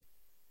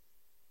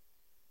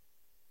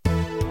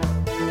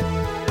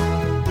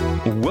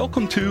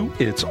Welcome to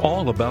It's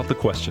All About the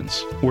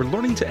Questions, where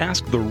learning to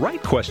ask the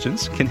right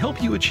questions can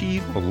help you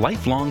achieve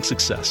lifelong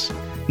success.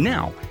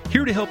 Now,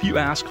 here to help you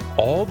ask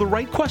all the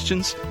right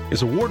questions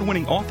is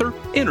award-winning author,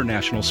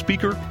 international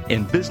speaker,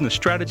 and business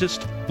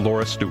strategist,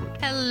 Laura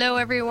Stewart. Hello,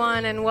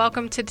 everyone, and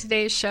welcome to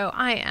today's show.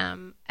 I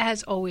am,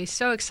 as always,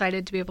 so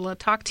excited to be able to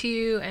talk to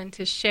you and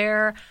to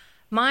share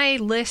my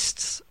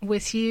lists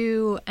with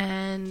you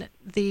and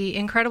the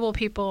incredible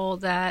people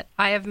that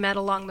I have met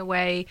along the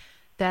way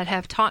that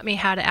have taught me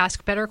how to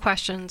ask better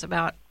questions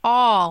about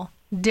all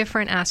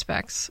different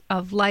aspects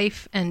of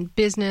life and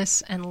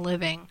business and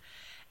living.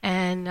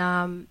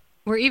 And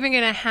we're even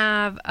going to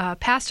have a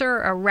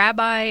pastor, a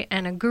rabbi,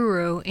 and a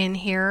guru in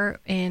here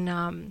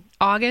in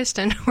August,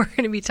 and we're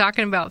going to be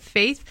talking about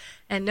faith.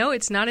 And no,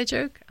 it's not a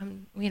joke.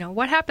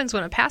 What happens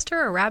when a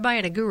pastor, a rabbi,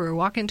 and a guru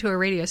walk into a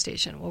radio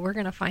station? Well, we're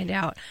going to find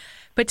out.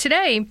 But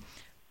today,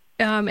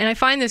 and I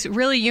find this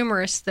really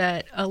humorous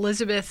that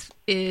Elizabeth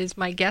is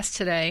my guest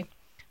today,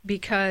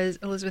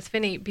 Elizabeth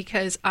Finney,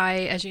 because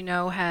I, as you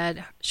know,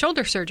 had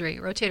shoulder surgery,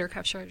 rotator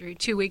cuff surgery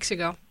 2 weeks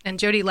ago. And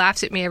Jody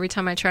laughs at me every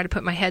time I try to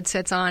put my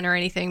headsets on or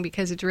anything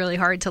because it's really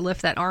hard to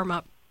lift that arm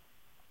up.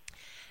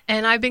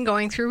 And I've been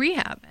going through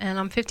rehab, and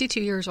I'm 52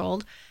 years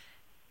old.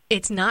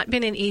 It's not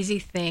been an easy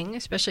thing,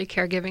 especially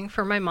caregiving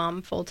for my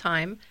mom full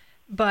time.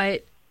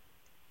 But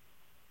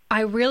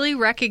I really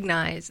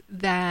recognize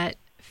that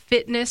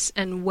fitness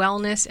and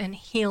wellness and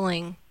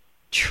healing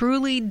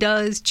truly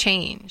does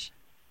change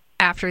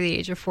after the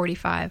age of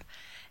 45.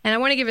 And I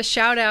want to give a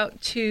shout out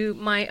to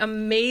my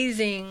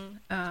amazing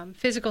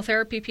physical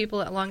therapy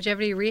people at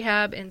Longevity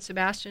Rehab, and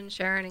Sebastian,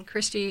 Sharon, and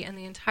Christy, and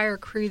the entire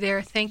crew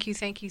there. Thank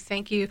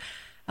you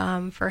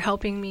for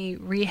helping me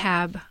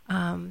rehab.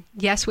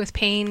 Yes, with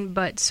pain,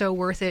 but so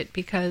worth it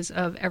because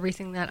of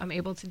everything that I'm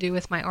able to do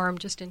with my arm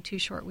just in 2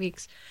 short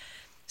weeks.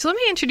 So let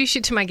me introduce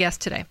you to my guest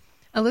today.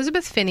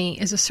 Elizabeth Finney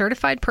is a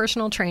certified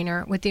personal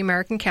trainer with the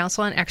American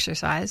Council on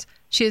Exercise.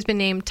 She has been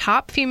named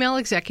top female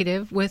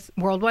executive with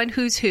Worldwide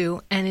Who's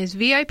Who and is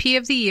VIP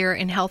of the Year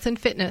in Health and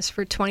Fitness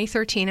for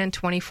 2013 and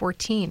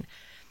 2014.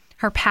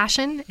 Her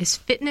passion is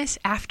fitness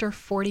after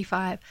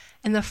 45.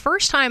 And the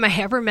first time I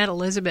ever met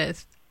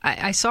Elizabeth,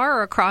 I saw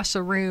her across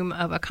the room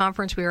of a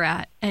conference we were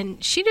at,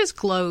 and she just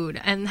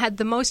glowed and had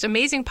the most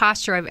amazing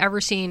posture I've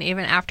ever seen,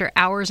 even after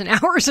hours and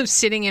hours of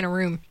sitting in a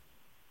room.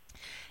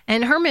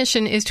 And her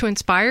mission is to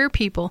inspire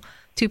people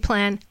to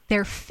plan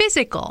their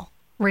physical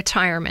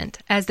retirement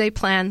as they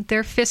plan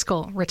their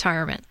fiscal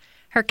retirement.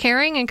 Her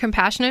caring and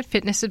compassionate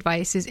fitness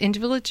advice is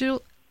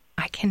individually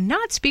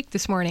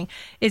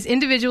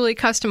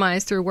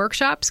customized through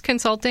workshops,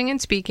 consulting,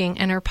 and speaking,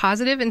 and her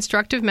positive,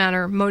 instructive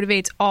manner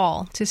motivates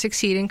all to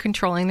succeed in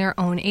controlling their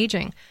own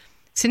aging.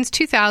 Since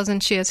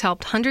 2000, she has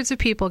helped hundreds of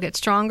people get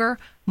stronger,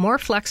 more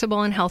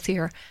flexible, and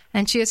healthier,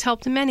 and she has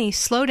helped many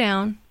slow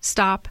down,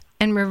 stop,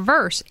 and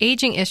reverse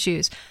aging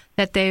issues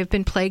that they've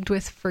been plagued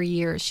with for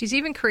years. She's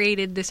even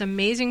created this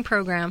amazing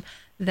program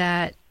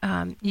that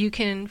we're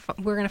going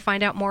to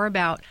find out more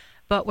about.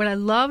 But what I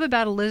love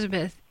about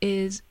Elizabeth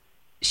is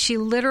she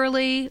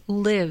literally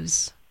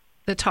lives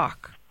the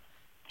talk.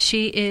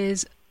 She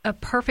is a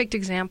perfect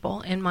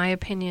example, in my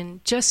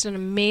opinion, just an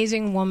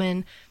amazing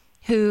woman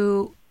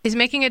who is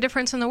making a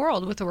difference in the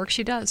world with the work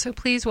she does. So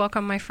please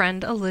welcome my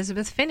friend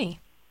Elizabeth Finney.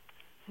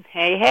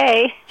 Hey,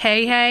 hey.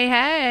 Hey, hey,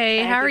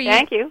 hey. How are you?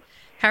 Thank you.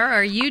 How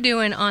are you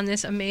doing on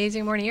this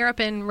amazing morning? You're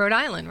up in Rhode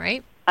Island,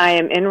 right? I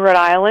am in Rhode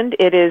Island.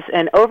 It is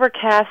an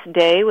overcast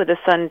day with the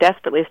sun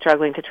desperately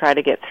struggling to try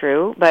to get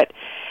through. But,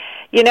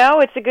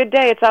 it's a good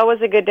day. It's always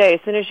a good day.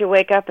 As soon as you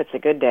wake up, it's a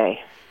good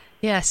day.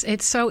 Yes,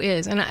 it so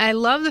is. And I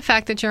love the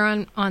fact that you're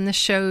on the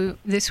show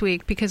this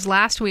week, because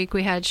last week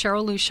we had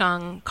Cheryl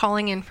Lushang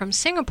calling in from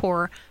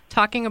Singapore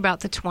talking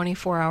about the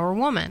 24-hour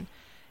woman.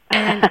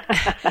 And,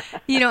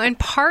 and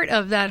part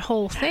of that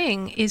whole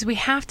thing is we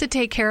have to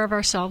take care of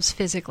ourselves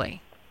physically.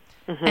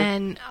 Mm-hmm.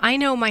 And I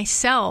know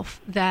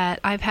myself that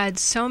I've had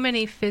so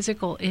many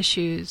physical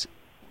issues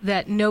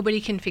that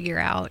nobody can figure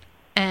out.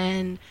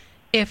 And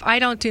if I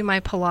don't do my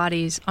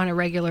Pilates on a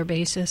regular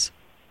basis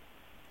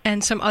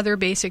and some other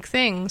basic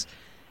things,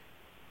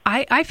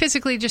 I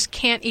physically just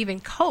can't even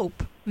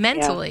cope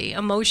mentally,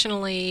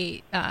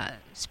 emotionally,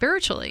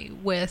 spiritually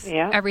with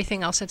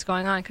everything else that's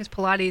going on, because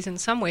Pilates in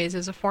some ways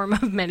is a form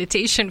of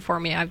meditation for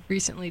me. I've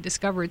recently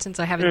discovered, since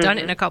I haven't done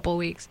it in a couple of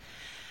weeks.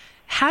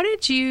 How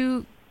did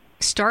you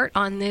start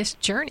on this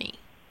journey?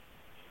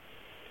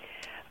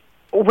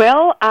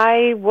 Well,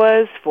 I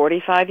was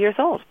 45 years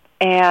old,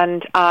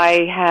 and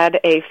I had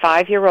a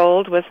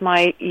 5-year-old was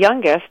my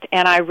youngest,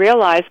 and I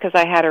realized, because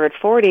I had her at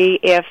 40,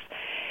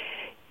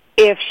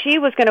 if she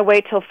was going to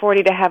wait till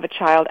 40 to have a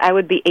child, I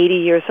would be 80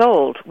 years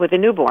old with a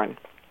newborn.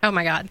 Oh,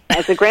 my God.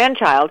 As a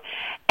grandchild.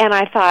 And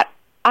I thought,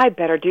 I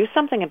better do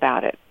something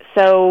about it.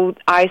 So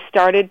I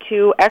started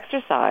to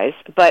exercise,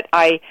 but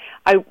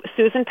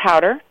Susan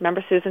Powder,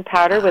 remember Susan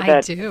Powder with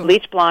a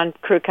bleach blonde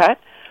crew cut?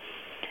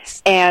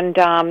 And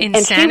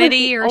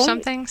Insanity or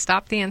something?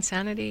 Stop the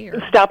Insanity?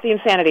 Or? Stop the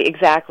Insanity,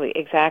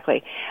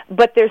 exactly.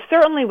 But there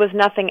certainly was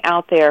nothing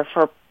out there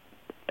for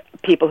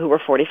people who were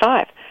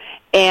 45.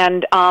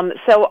 And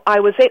so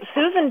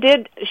Susan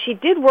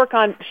did work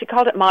on, she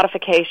called it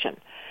modification,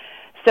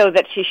 so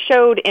that she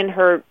showed in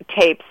her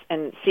tapes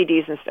and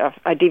CDs and stuff,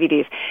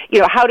 DVDs,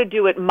 how to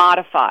do it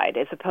modified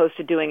as opposed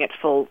to doing it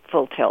full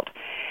tilt.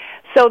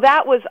 So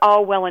that was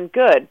all well and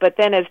good, but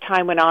then as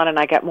time went on and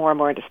I got more and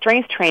more into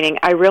strength training,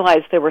 I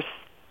realized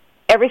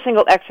every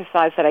single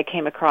exercise that I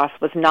came across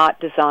was not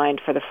designed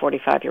for the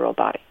 45-year-old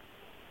body.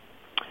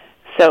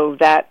 So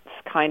that's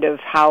kind of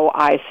how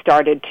I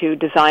started to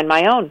design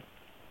my own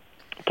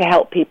to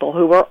help people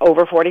who were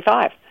over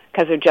 45,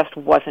 because there just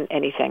wasn't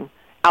anything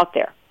out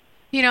there.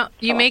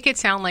 You make it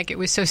sound like it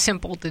was so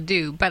simple to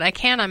do, but I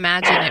can't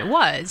imagine it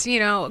was.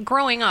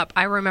 Growing up,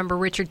 I remember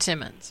Richard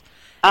Simmons.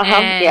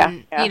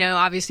 And,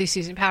 obviously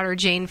Susan Powter,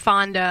 Jane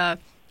Fonda,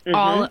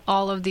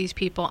 all of these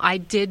people. I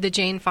did the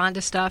Jane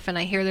Fonda stuff, and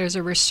I hear there's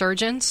a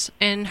resurgence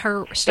in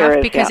her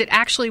stuff because it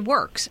actually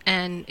works,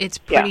 and it's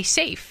pretty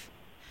safe.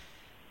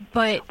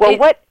 But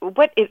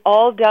what it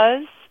all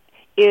does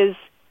is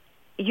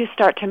you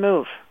start to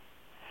move.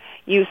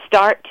 You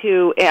start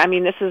to,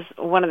 this is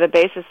one of the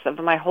basis of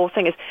my whole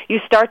thing, is you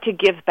start to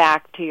give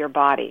back to your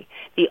body.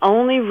 The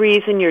only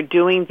reason you're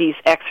doing these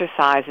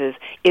exercises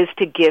is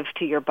to give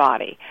to your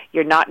body.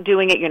 You're not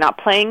doing it, you're not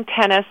playing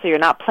tennis, or you're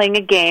not playing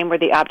a game where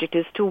the object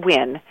is to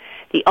win.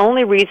 The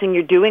only reason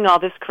you're doing all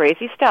this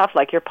crazy stuff,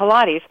 like your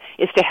Pilates,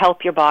 is to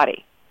help your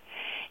body.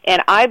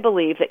 And I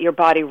believe that your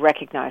body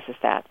recognizes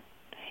that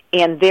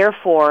and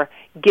therefore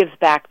gives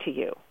back to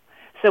you.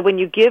 So when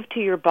you give to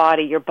your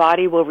body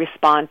will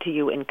respond to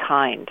you in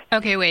kind.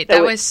 Okay, wait. So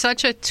that was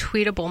such a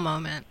tweetable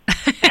moment.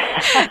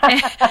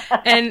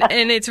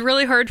 and it's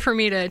really hard for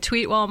me to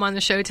tweet while I'm on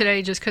the show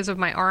today just because of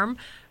my arm.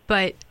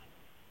 But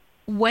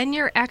when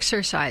you're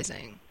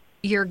exercising,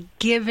 you're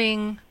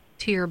giving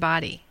to your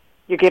body.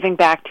 You're giving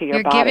back to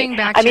your body. You're giving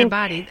back to your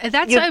body.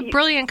 That's a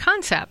brilliant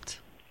concept.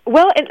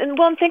 Well,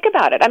 and think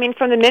about it.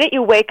 From the minute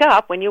you wake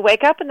up, when you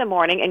wake up in the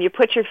morning and you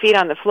put your feet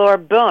on the floor,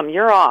 boom,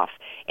 you're off.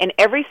 And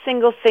every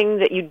single thing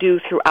that you do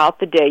throughout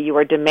the day, you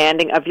are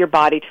demanding of your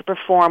body to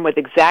perform with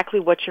exactly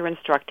what you're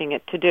instructing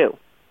it to do.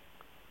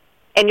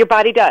 And your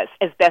body does,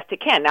 as best it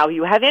can. Now,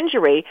 you have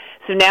injury,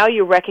 so now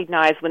you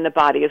recognize when the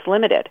body is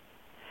limited.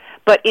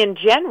 But in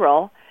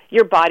general,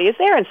 your body is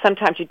there, and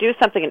sometimes you do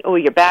something and,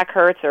 your back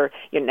hurts or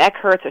your neck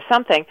hurts or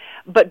something.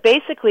 But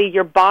basically,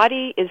 your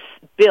body is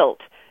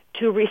built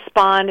to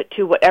respond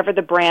to whatever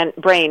the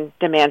brain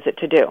demands it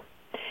to do.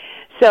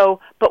 So,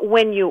 but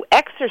when you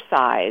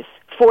exercise,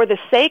 for the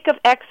sake of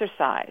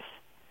exercise,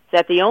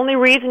 that the only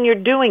reason you're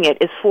doing it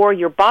is for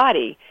your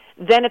body,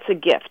 then it's a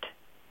gift.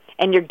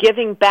 And you're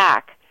giving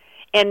back.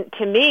 And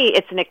to me,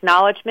 it's an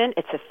acknowledgement,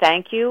 it's a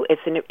thank you,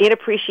 it's an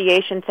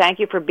appreciation, thank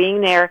you for being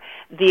there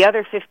the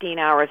other 15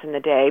 hours in the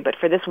day, but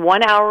for this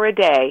 1 hour a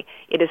day,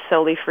 it is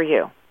solely for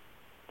you.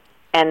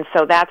 And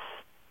so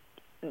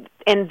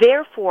and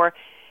therefore,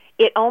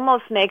 it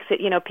almost makes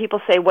it,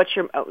 people say,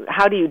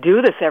 how do you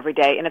do this every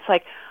day? And it's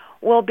like,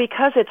 well,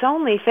 because it's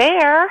only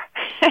fair,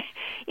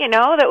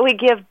 that we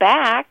give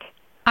back.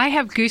 I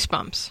have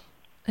goosebumps.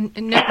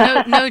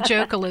 No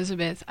joke,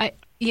 Elizabeth.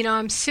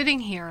 I'm sitting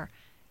here,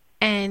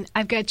 and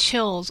I've got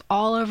chills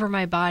all over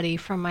my body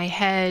from my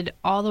head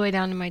all the way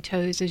down to my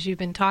toes as you've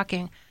been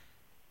talking.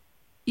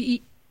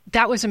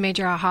 That was a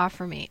major aha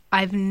for me.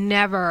 I've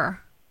never,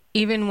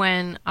 even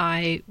when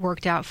I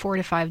worked out 4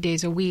 to 5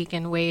 days a week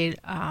and weighed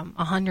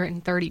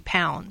 130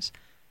 pounds,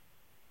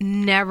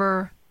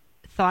 never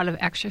thought of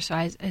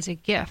exercise as a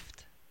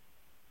gift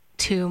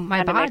to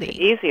my body. Makes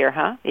it easier,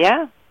 huh?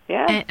 Yeah.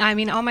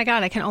 And, oh my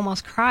God, I can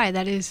almost cry.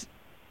 That is...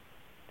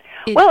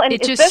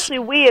 especially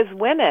we as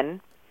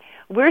women,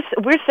 we're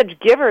such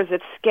givers,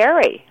 it's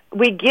scary.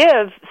 We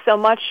give so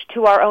much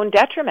to our own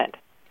detriment.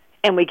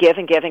 And we give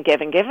and give and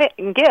give and give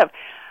and give.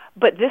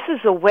 But this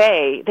is a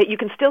way that you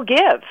can still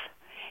give.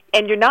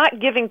 And you're not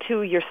giving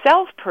to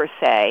yourself per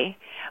se,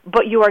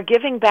 but you are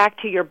giving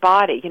back to your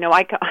body.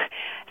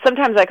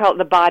 Sometimes I call it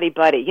the body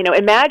buddy.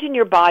 Imagine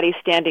your body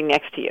standing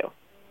next to you.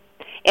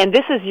 And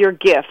this is your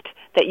gift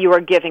that you are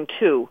giving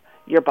to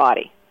your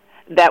body.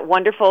 That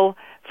wonderful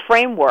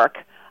framework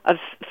of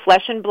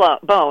flesh and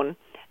bone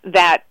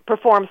that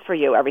performs for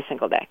you every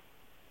single day.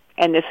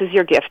 And this is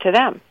your gift to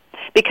them.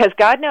 Because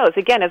God knows,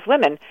 again, as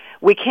women,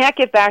 we can't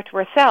give back to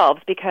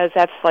ourselves because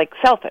that's like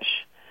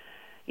selfish.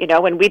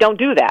 And we don't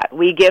do that.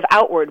 We give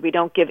outward, we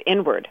don't give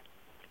inward.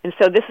 And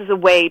so this is a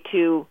way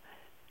to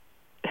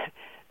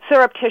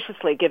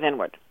surreptitiously give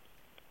inward.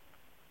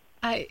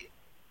 I'm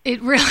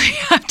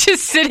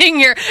just sitting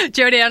here.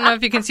 Jody, I don't know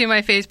if you can see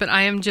my face, but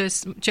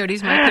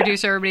Jody's my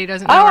producer. Everybody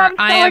doesn't know her.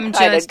 I am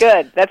excited. Just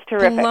good. That's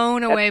terrific.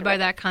 Blown away by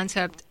that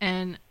concept.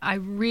 And I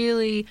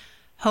really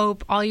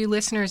hope all you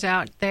listeners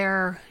out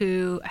there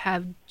who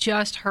have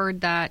just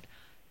heard that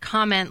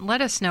comment,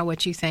 let us know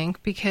what you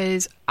think,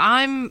 because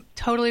I'm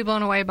totally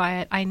blown away by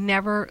it. I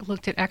never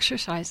looked at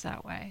exercise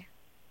that way.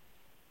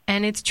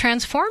 And it's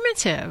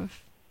transformative.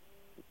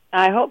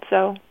 I hope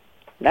so.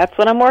 That's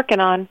what I'm working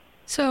on.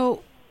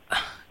 So,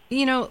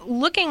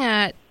 looking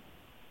at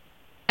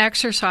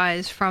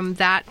exercise from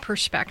that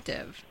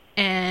perspective,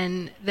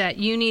 and that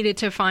you needed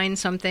to find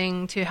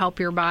something to help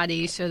your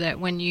body so that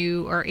when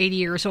you are 80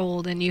 years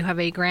old and you have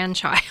a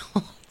grandchild.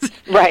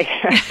 Right.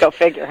 Go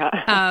figure,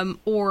 huh?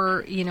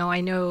 Or,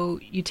 I know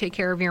you take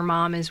care of your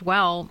mom as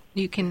well.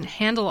 You can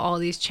handle all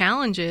these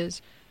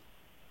challenges.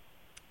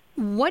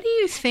 What do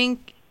you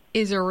think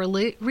is a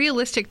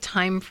realistic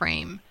time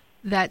frame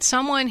that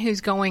someone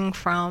who's going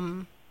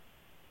from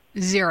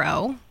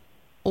zero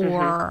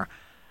or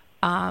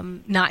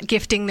not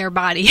gifting their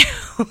body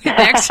with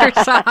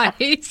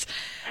exercise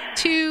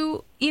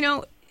to,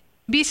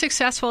 be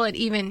successful at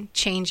even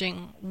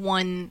changing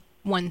one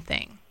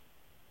thing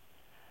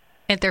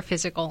at their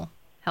physical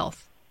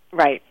health?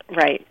 Right.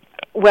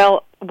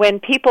 Well, when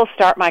people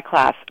start my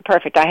class,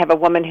 perfect. I have a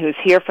woman who's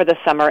here for the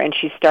summer, and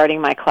she's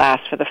starting my class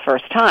for the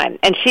first time.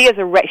 And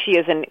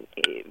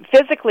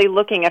physically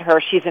looking at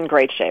her, she's in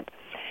great shape.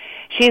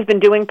 She's been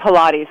doing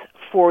Pilates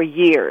for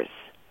years.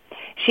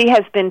 She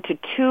has been to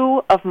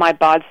 2 of my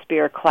Bod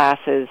Spear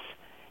classes,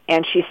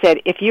 and she said,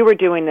 if you were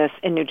doing this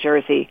in New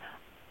Jersey,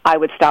 I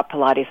would stop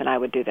Pilates and I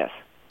would do this.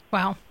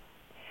 Wow.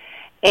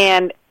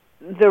 And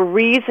the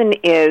reason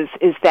is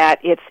that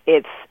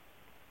it's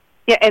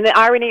and the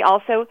irony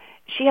also,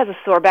 she has a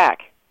sore back.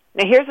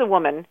 Now here's a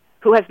woman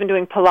who has been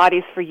doing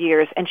Pilates for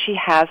years, and she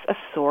has a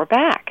sore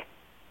back,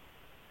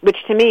 which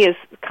to me is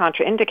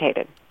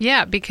contraindicated.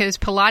 Yeah, because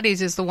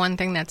Pilates is the one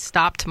thing that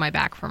stopped my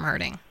back from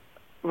hurting.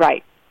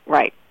 Right.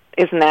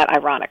 Isn't that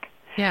ironic?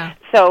 Yeah.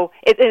 So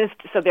it is.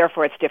 So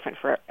therefore, it's different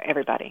for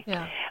everybody.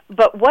 Yeah.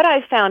 But what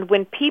I found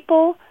when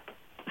people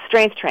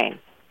strength train,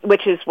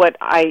 which is what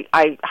I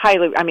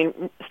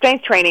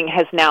strength training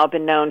has now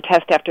been known,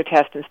 test after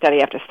test and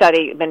study after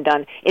study, been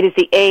done. It is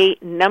the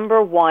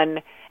number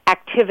one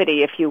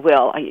activity, if you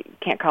will. I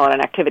can't call it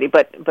an activity,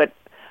 but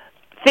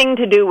thing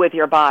to do with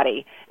your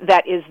body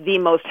that is the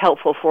most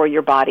helpful for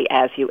your body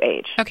as you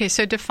age. Okay,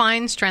 so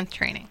define strength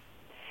training.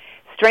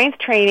 Strength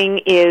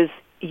training is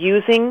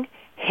using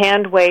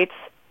hand weights,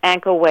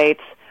 ankle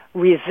weights,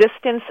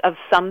 resistance of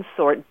some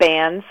sort,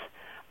 bands,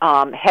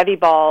 heavy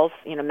balls,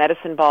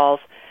 medicine balls,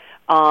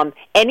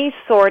 any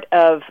sort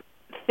of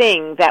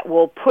thing that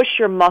will push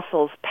your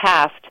muscles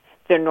past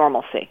their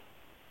normalcy.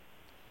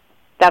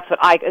 That's what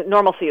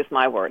normalcy is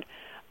my word.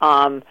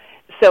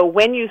 So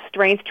when you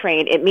strength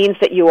train, it means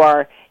that you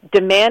are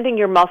demanding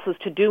your muscles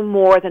to do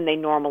more than they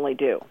normally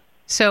do.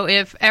 So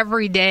if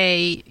every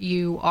day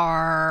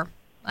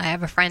I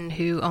have a friend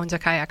who owns a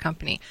kayak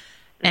company,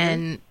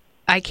 and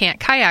I can't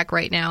kayak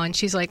right now, and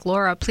she's like,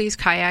 Laura, please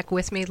kayak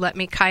with me. Let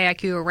me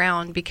kayak you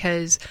around,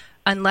 because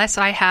unless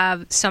I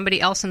have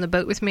somebody else in the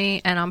boat with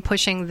me and I'm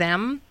pushing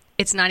them,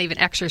 it's not even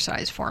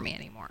exercise for me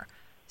anymore.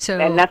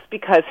 And that's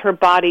because her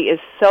body is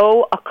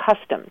so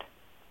accustomed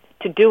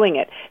to doing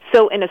it.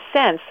 So in a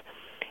sense,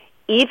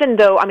 even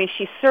though,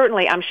 she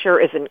certainly, I'm sure,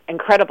 is in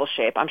incredible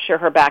shape. I'm sure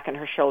her back and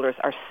her shoulders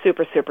are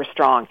super, super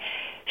strong.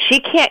 She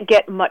can't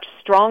get much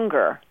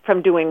stronger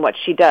from doing what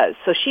she does.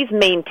 So she's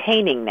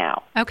maintaining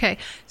now. Okay.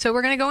 So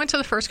we're going to go into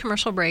the first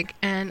commercial break,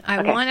 and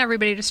I want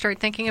everybody to start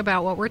thinking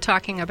about what we're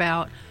talking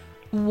about.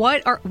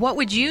 What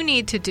would you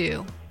need to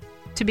do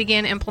to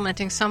begin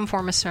implementing some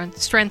form of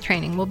strength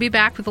training? We'll be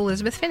back with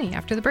Elizabeth Finney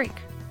after the break.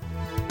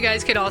 You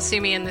guys could all see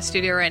me in the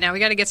studio right now. We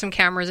got to get some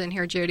cameras in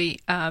here,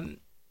 Jody.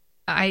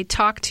 I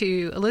talked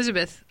to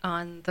Elizabeth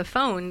on the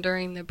phone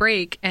during the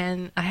break,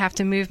 and I have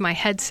to move my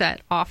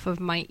headset off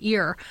of my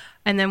ear.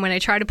 And then when I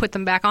try to put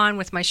them back on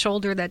with my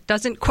shoulder, that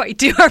doesn't quite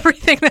do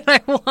everything that I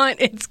want.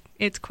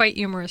 It's quite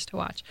humorous to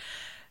watch.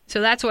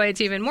 So that's why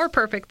it's even more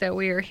perfect that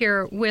we are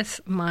here with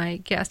my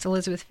guest,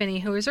 Elizabeth Finney,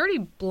 who has already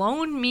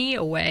blown me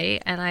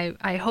away, and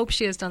I hope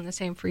she has done the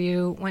same for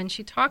you. When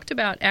she talked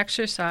about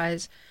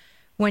exercise,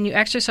 when you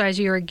exercise,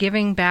 you are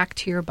giving back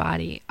to your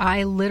body.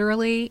 I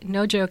literally,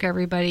 no joke,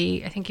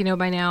 everybody, I think you know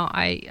by now,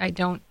 I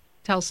don't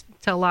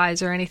tell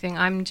lies or anything.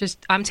 I'm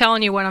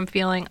telling you what I'm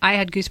feeling. I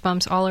had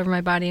goosebumps all over my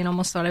body and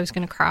almost thought I was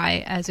going to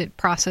cry as it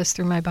processed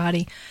through my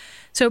body.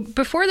 So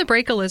before the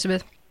break,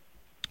 Elizabeth,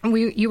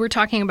 you were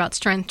talking about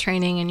strength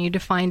training, and you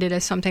defined it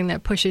as something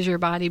that pushes your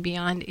body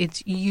beyond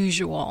its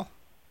usual.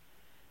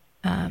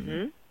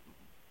 And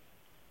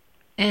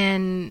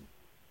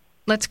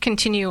let's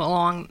continue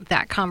along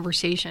that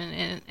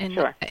conversation. And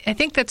sure. I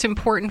think that's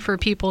important for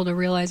people to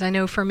realize. I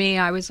know for me,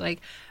 I was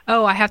like,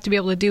 oh, I have to be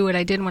able to do what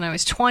I did when I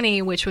was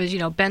 20, which was,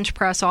 bench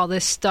press all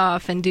this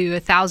stuff and do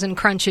 1,000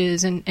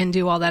 crunches and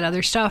do all that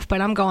other stuff. But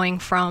I'm going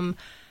from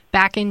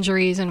back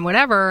injuries and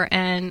whatever,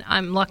 and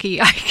I'm lucky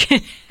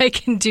I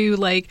can do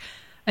like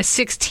a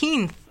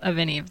 16th of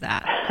any of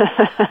that.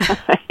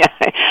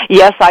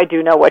 Yes, I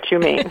do know what you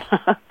mean.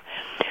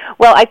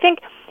 Well, I think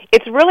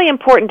it's really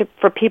important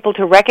for people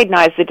to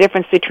recognize the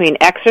difference between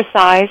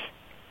exercise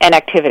and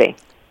activity.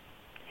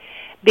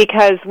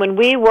 Because when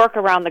we work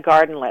around the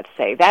garden, let's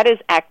say, that is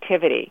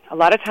activity. A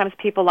lot of times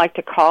people like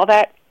to call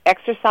that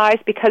exercise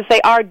because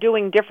they are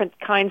doing different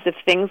kinds of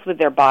things with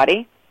their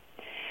body.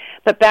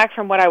 But back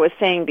from what I was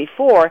saying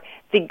before,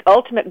 the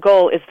ultimate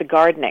goal is the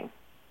gardening.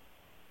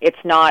 It's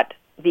not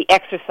the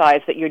exercise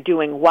that you're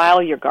doing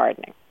while you're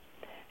gardening.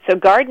 So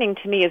gardening,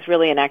 to me, is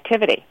really an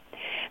activity.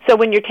 So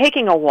when you're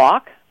taking a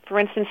walk, for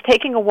instance,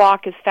 taking a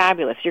walk is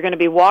fabulous. You're going to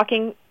be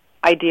walking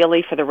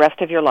ideally for the rest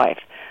of your life.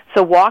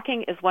 So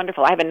walking is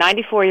wonderful. I have a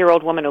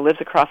 94-year-old woman who lives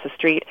across the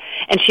street,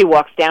 and she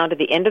walks down to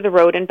the end of the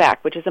road and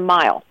back, which is a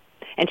mile,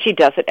 and she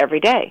does it every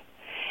day.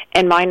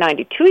 And my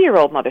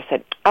 92-year-old mother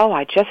said, "Oh,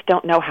 I just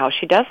don't know how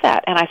she does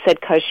that." And I said,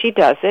 "'Cause she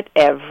does it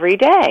every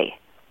day."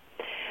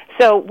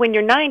 So when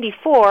you're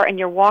 94 and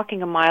you're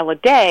walking a mile a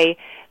day,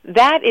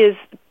 that is,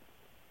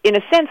 in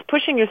a sense,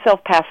 pushing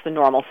yourself past the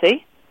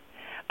normalcy.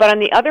 But on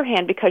the other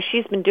hand, because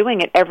she's been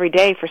doing it every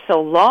day for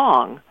so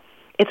long,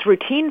 it's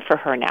routine for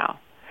her now.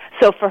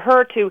 So for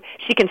her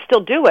she can still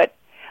do it,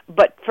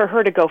 but for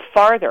her to go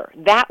farther,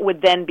 that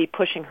would then be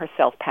pushing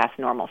herself past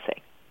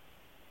normalcy.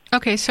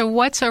 Okay, so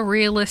what's a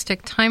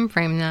realistic time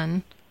frame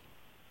then,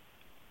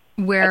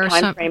 where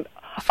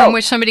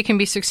which somebody can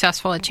be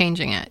successful at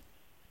changing it,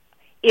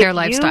 their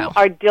lifestyle? If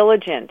you are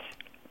diligent,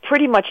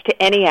 pretty much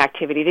to any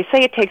activity, they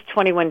say it takes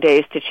 21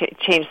 days to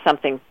change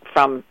something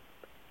from,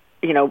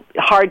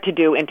 hard to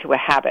do into a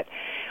habit.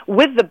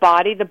 With the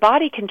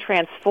body can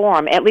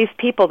transform. At least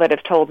people that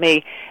have told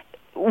me,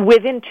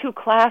 within 2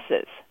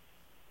 classes,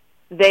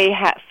 they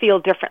feel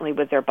differently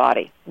with their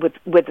body, with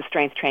the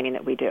strength training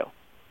that we do.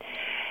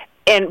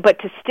 But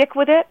to stick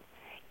with it,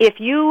 if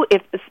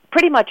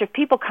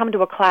people come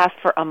to a class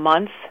for a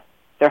month,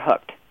 they're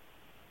hooked.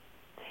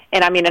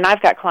 And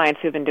I've got clients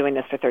who've been doing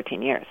this for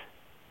 13 years.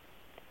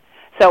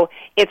 So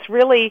it's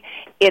really,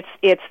 it's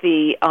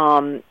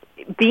the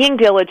being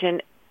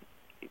diligent,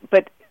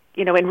 but,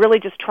 and really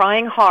just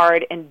trying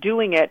hard and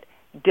doing it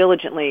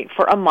diligently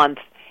for a month,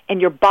 and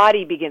your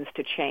body begins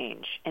to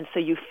change. And so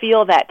you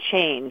feel that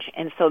change,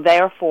 and so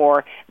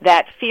therefore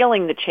that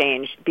feeling the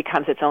change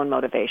becomes its own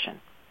motivation.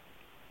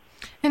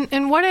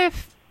 And what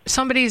if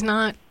somebody's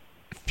not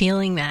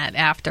feeling that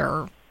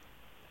after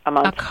a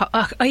month,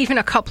 even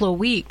a couple of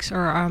weeks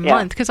or a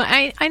month? Because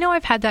I know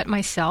I've had that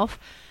myself,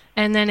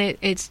 and then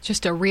it's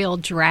just a real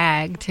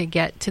drag to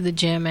get to the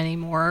gym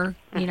anymore.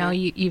 Mm-hmm.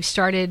 You've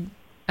started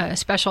a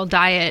special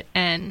diet,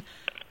 and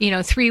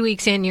 3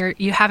 weeks in,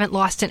 you haven't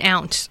lost an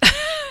ounce.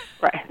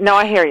 Right. No,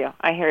 I hear you.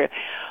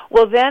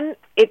 Well, then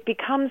it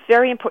becomes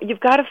very important. You've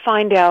got to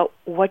find out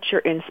what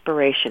your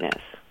inspiration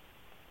is.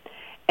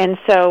 And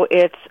so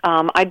it's,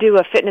 I do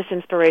a fitness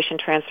inspiration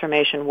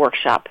transformation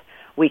workshop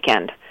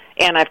weekend,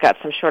 and I've got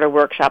some shorter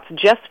workshops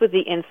just with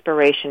the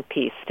inspiration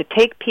piece to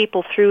take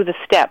people through the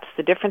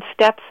different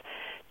steps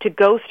to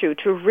go through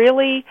to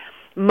really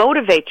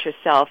motivate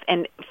yourself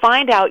and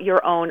find out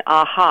your own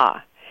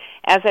aha.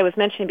 As I was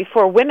mentioning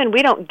before, women,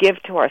 we don't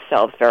give to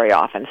ourselves very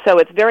often, so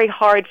it's very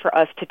hard for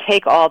us to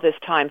take all this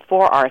time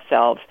for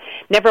ourselves,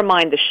 never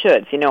mind the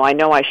shoulds. I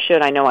know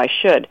I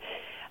should.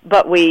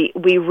 But we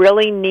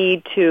really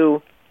need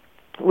to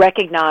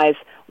recognize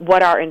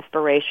what our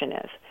inspiration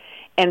is.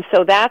 And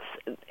so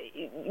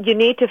you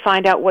need to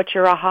find out what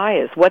your aha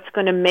is. What's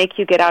going to make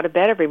you get out of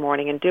bed every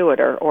morning and do it,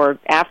 or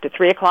after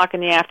 3 o'clock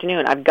in the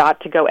afternoon, I've got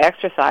to go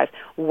exercise.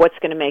 What's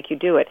going to make you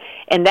do it?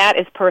 And that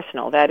is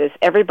personal. That is,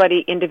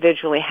 everybody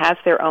individually has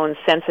their own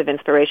sense of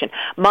inspiration.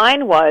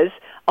 Mine was,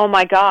 oh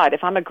my God,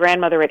 if I'm a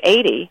grandmother at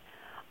 80,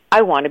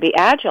 I want to be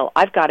agile.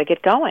 I've got to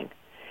get going.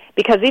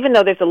 Because even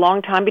though there's a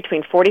long time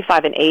between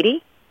 45 and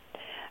 80,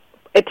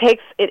 it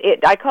takes,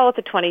 I call it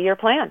the 20-year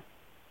plan,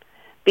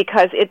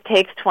 because it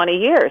takes 20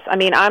 years.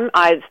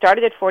 I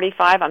started at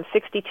 45. I'm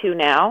 62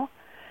 now,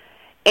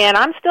 and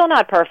I'm still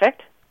not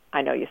perfect.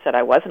 I know you said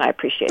I was, and I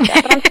appreciate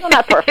that, but I'm still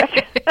not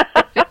perfect.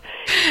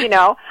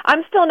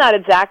 I'm still not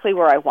exactly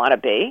where I want to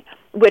be,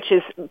 which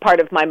is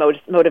part of my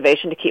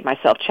motivation to keep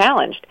myself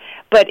challenged.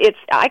 But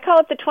I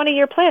call it the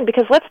 20-year plan,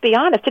 because let's be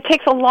honest, it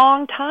takes a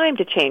long time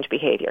to change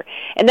behavior.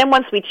 And then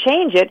once we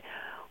change it,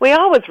 we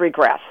always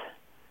regress.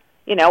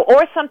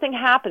 Or something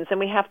happens and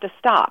we have to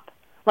stop.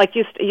 Like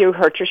you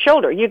hurt your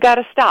shoulder. You got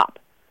to stop.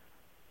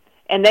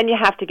 And then you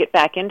have to get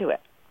back into it.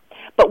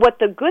 But what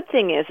the good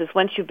thing is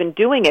once you've been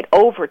doing it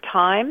over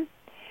time,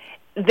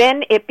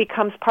 then it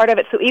becomes part of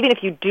it. So even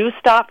if you do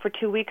stop for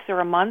 2 weeks or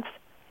a month,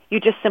 you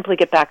just simply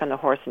get back on the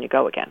horse and you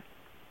go again.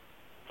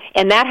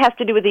 And that has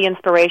to do with the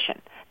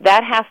inspiration.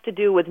 That has to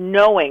do with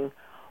knowing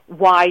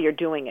why you're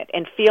doing it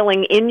and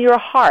feeling in your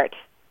heart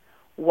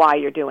why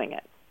you're doing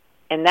it.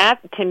 And that,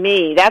 to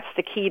me, that's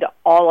the key to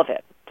all of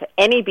it, to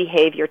any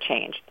behavior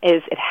change,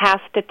 is it has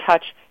to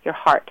touch your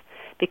heart,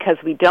 because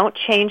we don't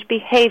change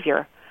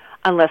behavior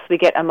unless we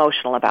get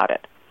emotional about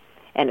it.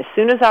 And as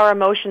soon as our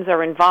emotions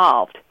are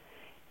involved,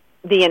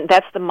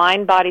 that's the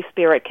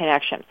mind-body-spirit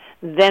connection.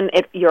 Then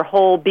your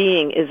whole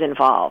being is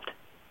involved.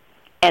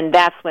 And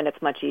that's when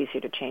it's much easier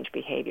to change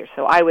behavior.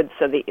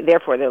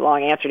 Therefore, the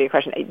long answer to your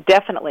question,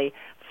 definitely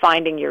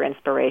finding your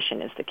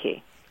inspiration is the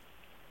key.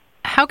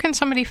 How can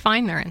somebody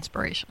find their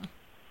inspiration?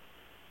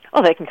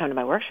 Oh, they can come to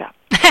my workshop.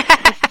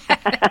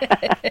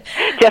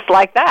 Just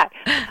like that.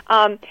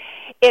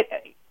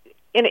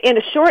 In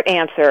a short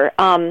answer,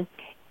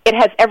 it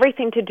has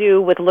everything to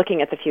do with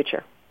looking at the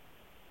future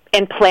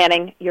and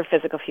planning your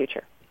physical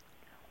future.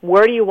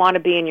 Where do you want to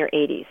be in your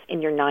 80s,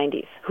 in your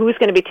 90s? Who's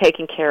going to be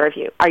taking care of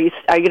you? Are you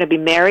going to be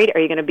married?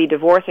 Are you going to be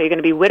divorced? Are you going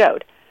to be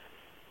widowed?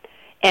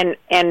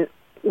 And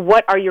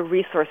what are your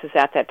resources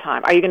at that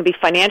time? Are you going to be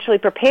financially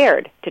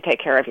prepared to take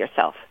care of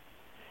yourself?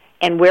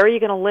 And where are you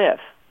going to live?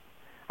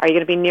 Are you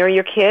going to be near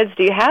your kids?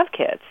 Do you have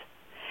kids?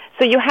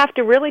 So you have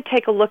to really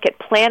take a look at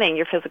planning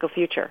your physical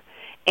future.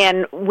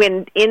 And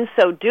when in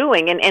so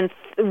doing, and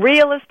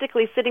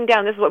realistically sitting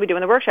down, this is what we do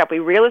in the workshop, we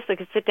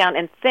realistically sit down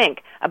and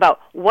think about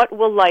what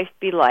will life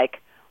be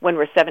like when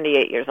we're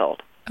 78 years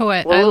old. Oh,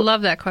 I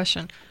love that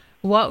question.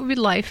 What would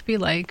life be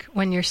like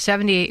when you're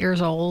 78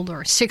 years old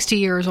or 60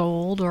 years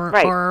old or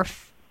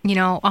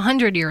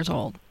 100 years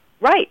old?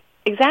 Right,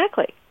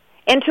 exactly.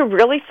 And to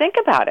really think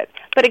about it.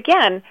 But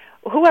again,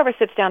 whoever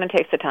sits down and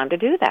takes the time to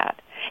do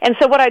that. And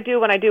so what I do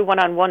when I do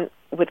one-on-one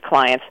with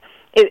clients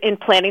in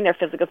planning their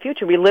physical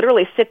future, we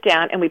literally sit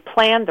down and we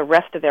plan the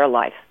rest of their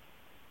life.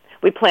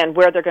 We plan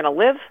where they're going to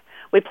live.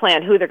 We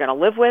plan who they're going to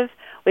live with.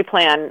 We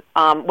plan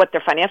what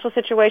their financial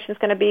situation is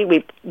going to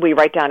be. We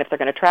write down if they're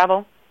going to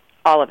travel,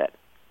 all of it.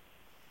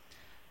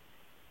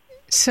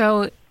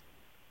 So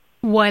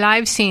what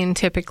I've seen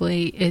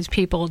typically is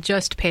people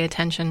just pay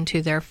attention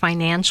to their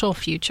financial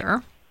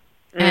future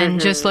and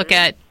just look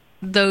at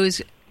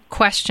those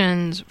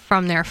questions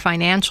from their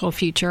financial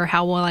future.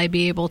 How will I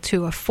be able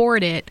to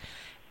afford it?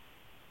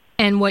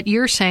 And what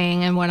you're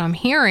saying and what I'm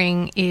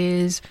hearing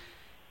is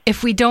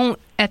if we don't,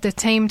 at the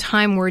same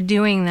time we're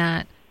doing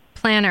that,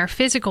 plan our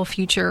physical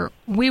future,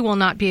 we will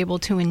not be able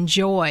to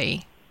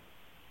enjoy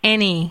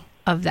any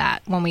of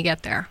that when we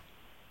get there.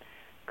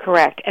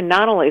 Correct. And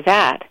not only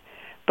that,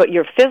 but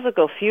your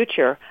physical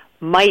future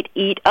might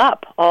eat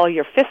up all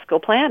your fiscal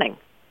planning.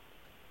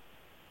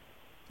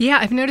 Yeah,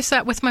 I've noticed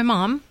that with my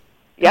mom.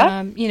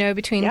 Yeah.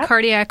 Between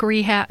cardiac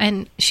rehab,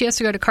 and she has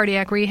to go to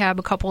cardiac rehab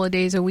a couple of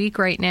days a week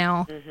right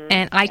now,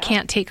 and I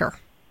can't take her.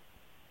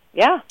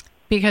 Yeah.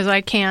 Because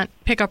I can't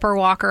pick up her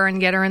walker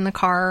and get her in the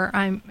car.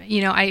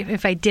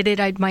 If I did it,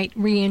 I might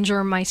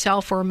re-injure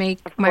myself or make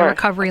my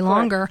recovery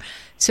longer.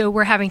 So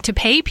we're having to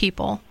pay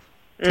people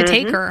to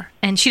take her,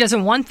 and she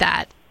doesn't want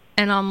that.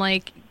 And I'm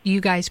like, you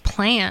guys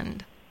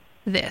planned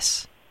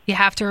this. You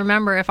have to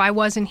remember, if I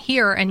wasn't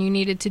here and you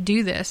needed to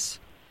do this,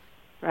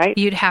 right,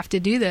 you'd have to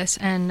do this.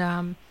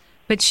 And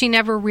but she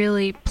never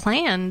really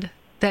planned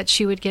that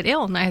she would get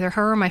ill. Neither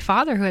her or my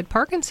father, who had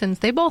Parkinson's,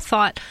 they both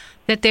thought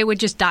that they would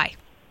just die.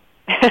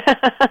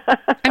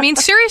 I mean,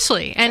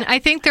 seriously. And I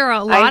think there are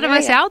a lot of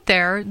us out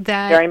there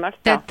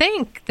that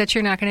think that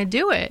you're not going to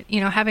do it.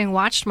 Having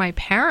watched my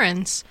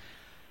parents,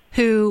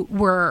 who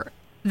were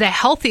the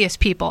healthiest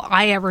people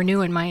I ever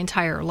knew in my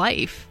entire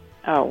life,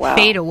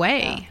 fade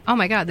away. Yeah. Oh,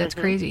 my God, that's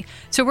crazy.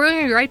 So we're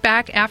going to be right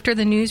back after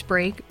the news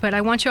break, but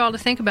I want you all to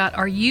think about,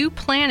 are you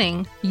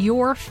planning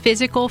your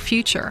physical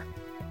future?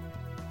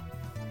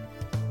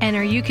 And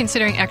are you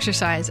considering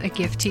exercise a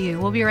gift to you?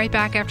 We'll be right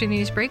back after the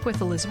news break with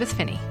Elizabeth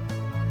Finney.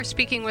 We're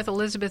speaking with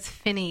Elizabeth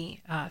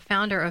Finney,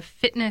 founder of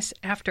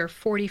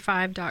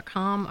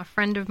FitnessAfter45.com, a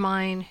friend of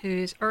mine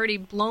who's already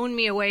blown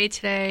me away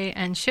today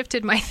and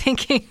shifted my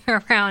thinking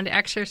around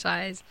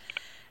exercise.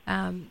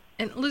 And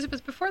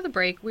Elizabeth, before the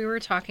break, we were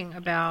talking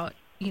about,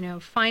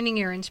 finding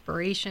your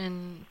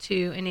inspiration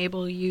to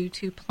enable you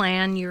to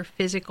plan your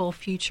physical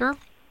future.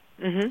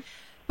 Mm-hmm.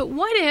 But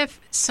what if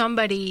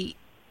somebody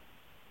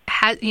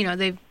has,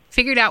 they've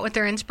figured out what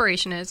their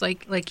inspiration is,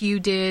 like you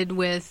did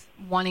with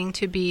wanting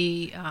to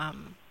be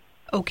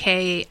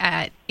okay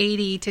at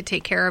 80 to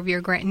take care of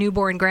your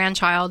newborn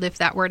grandchild if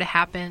that were to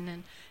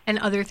happen, and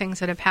other things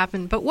that have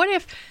happened. But what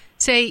if,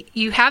 say,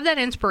 you have that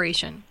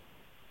inspiration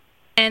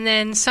and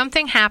then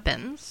something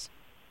happens,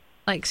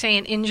 like, say,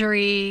 an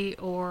injury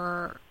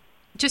or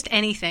just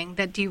anything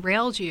that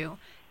derailed you,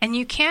 and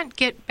you can't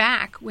get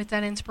back with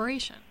that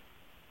inspiration?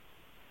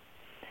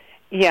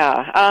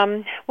 Yeah.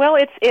 Well,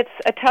 it's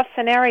a tough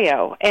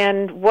scenario.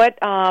 And what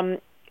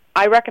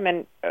I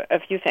recommend a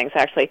few things,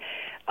 actually.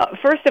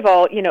 First of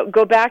all,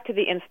 go back to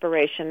the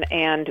inspiration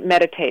and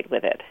meditate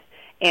with it.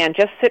 And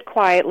just sit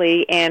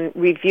quietly and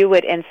review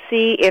it and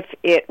see if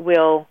it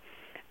will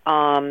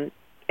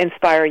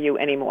inspire you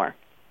anymore.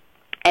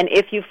 And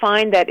if you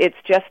find that it's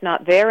just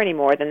not there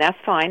anymore, then that's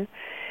fine.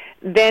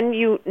 Then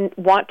you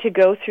want to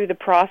go through the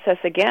process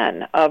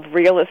again of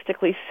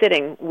realistically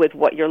sitting with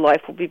what your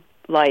life will be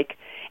like,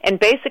 and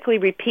basically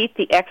repeat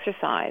the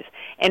exercise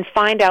and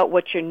find out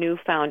what your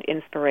newfound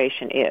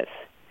inspiration is.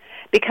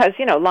 Because,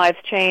 lives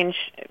change,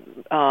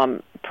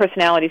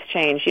 personalities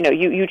change,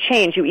 you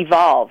change, you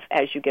evolve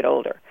as you get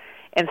older.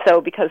 And so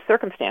because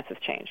circumstances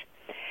change.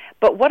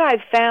 But what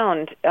I've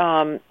found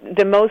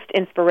the most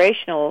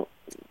inspirational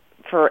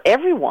for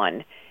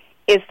everyone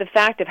is the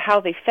fact of how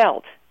they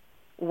felt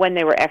when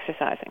they were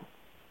exercising.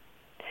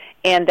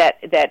 And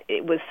that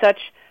it was such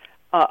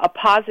a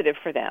positive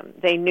for them.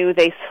 They knew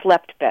they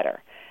slept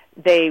better.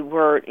 They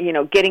were,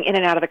 getting in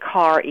and out of the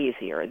car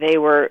easier. They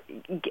were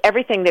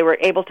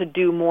able to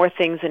do more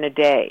things in a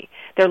day.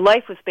 Their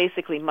life was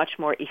basically much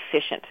more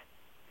efficient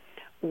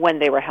when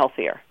they were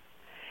healthier.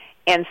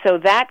 And so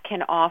that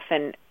can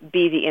often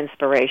be the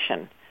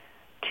inspiration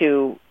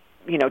to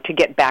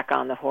get back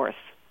on the horse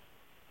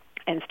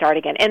and start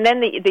again. And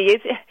then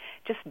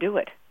just do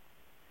it.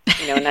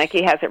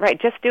 Nike has it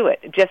right. Just do it.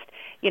 Just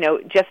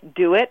just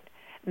do it.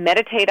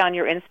 Meditate on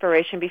your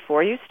inspiration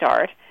before you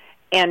start,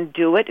 and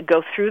do it.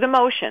 Go through the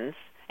motions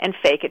and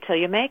fake it till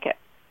you make it.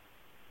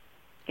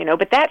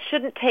 But that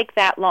shouldn't take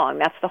that long.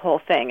 That's the whole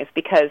thing, is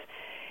because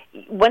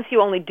once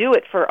you only do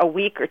it for a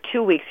week or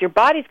 2 weeks, your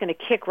body's going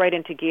to kick right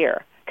into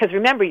gear. Because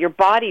remember, your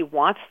body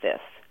wants this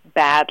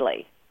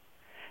badly.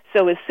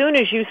 So as soon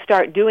as you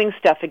start doing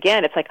stuff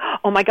again, it's like,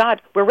 oh my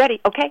God, we're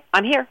ready. Okay,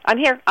 I'm here. I'm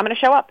going to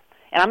show up,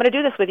 and I'm going to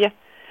do this with you.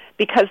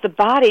 Because the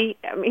body,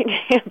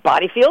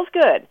 body feels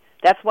good.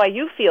 That's why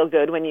you feel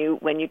good when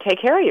you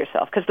take care of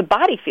yourself, because the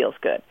body feels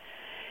good.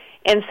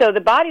 And so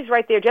the body's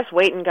right there just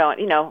waiting,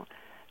 going,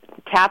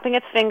 tapping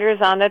its fingers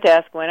on the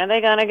desk. When are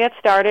they going to get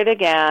started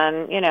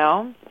again?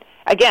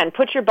 Again,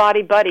 put your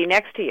body buddy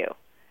next to you.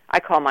 I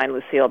call mine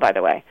Lucille, by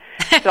the way.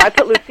 So I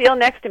put Lucille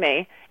next to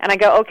me, and I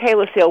go, okay,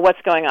 Lucille,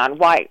 what's going on?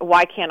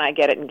 Why can't I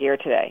get it in gear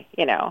today?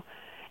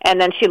 And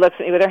then she looks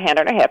at me with her hand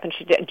on her hip, and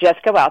she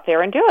just go out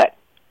there and do it.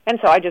 And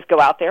so I just go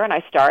out there and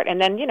I start,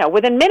 and then,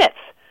 within minutes,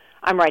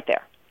 I'm right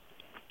there.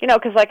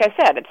 Because like I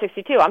said, at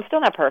 62, I'm still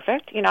not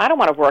perfect. I don't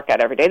want to work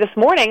out every day. This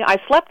morning, I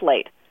slept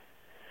late.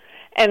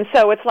 And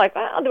so it's like,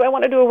 well, do I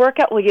want to do a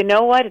workout? Well, you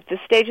know what? At this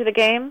stage of the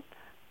game,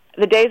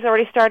 the day's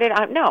already started.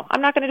 No,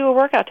 I'm not going to do a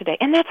workout today.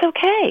 And that's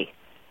okay,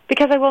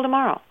 because I will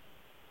tomorrow.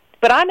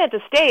 But I'm at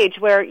the stage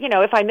where,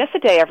 if I miss a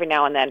day every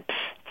now and then,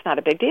 it's not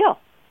a big deal.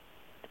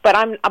 But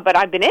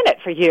I've been in it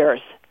for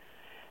years.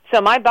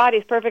 So my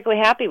body's perfectly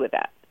happy with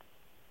that.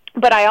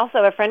 But I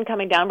also have a friend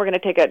coming down. We're going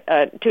to take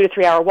a 2 to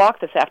 3 hour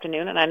walk this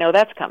afternoon, and I know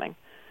that's coming.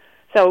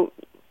 So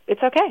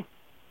it's okay.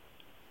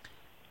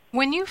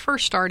 When you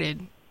first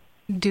started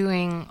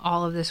doing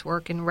all of this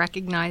work and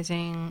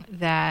recognizing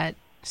that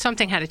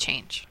something had to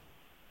change,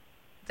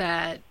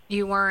 that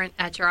you weren't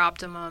at your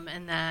optimum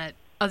and that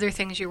other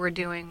things you were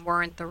doing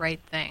weren't the right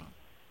thing,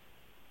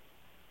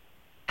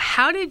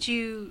 how did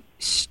you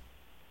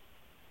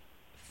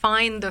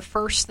find the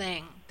first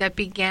thing that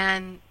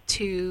began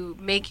to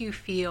make you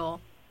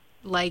feel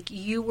like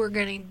you were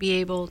going to be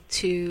able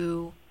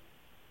to,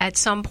 at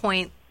some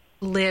point,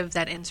 live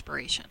that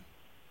inspiration?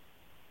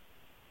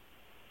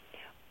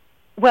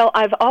 Well,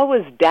 I've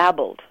always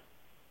dabbled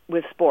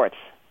with sports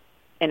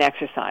and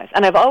exercise,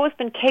 and I've always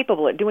been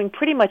capable at doing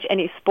pretty much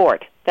any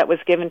sport that was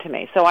given to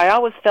me. So I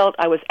always felt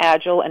I was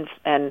agile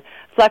and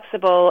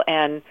flexible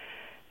and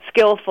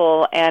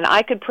skillful, and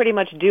I could pretty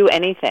much do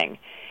anything.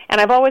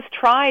 And I've always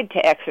tried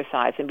to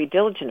exercise and be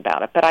diligent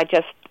about it, but I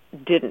just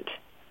didn't.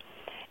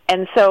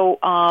 And so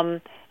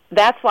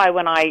that's why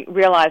when I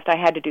realized I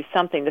had to do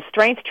something, the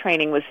strength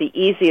training was the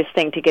easiest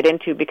thing to get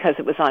into because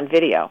it was on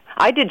video.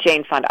 I did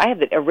Jane Fonda. I have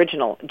the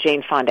original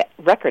Jane Fonda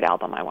record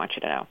album, I want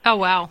you to know. Oh,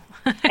 wow.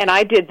 And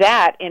I did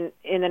that in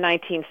the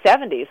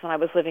 1970s when I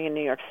was living in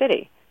New York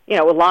City,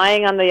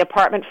 lying on the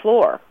apartment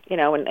floor,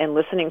 and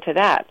listening to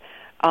that.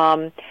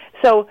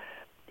 So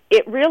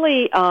it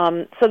really,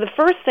 so the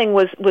first thing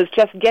was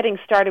just getting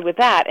started with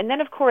that. And then,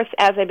 of course,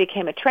 as I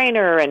became a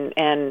trainer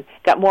and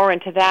got more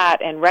into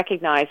that and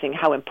recognizing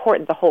how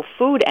important the whole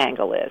food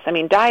angle is. I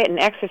mean, diet and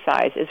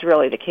exercise is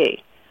really the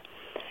key,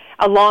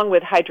 along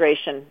with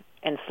hydration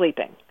and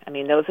sleeping. I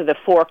mean, those are the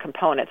 4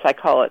 components. I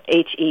call it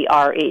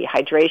HERE,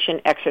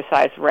 hydration,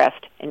 exercise,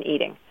 rest, and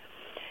eating.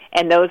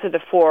 And those are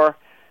the 4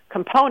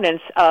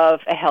 components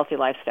of a healthy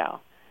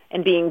lifestyle,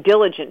 and being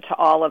diligent to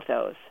all of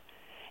those.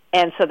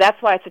 And so that's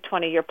why it's a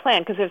 20-year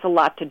plan, because there's a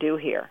lot to do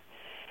here.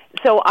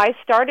 So I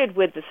started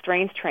with the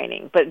strength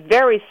training, but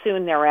very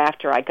soon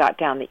thereafter I got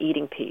down the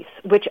eating piece,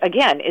 which,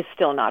 again, is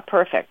still not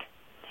perfect.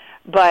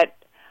 But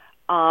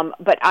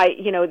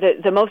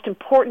the most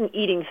important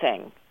eating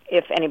thing,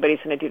 if anybody's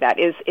going to do that,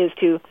 is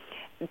to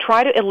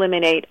try to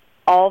eliminate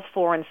all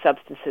foreign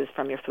substances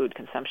from your food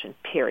consumption,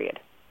 period.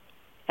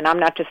 And I'm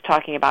not just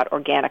talking about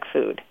organic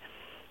food.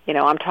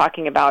 I'm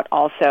talking about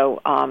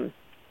also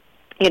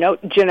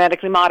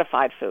genetically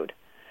modified food.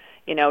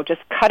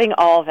 Just cutting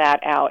all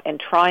that out and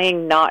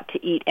trying not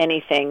to eat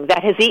anything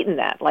that has eaten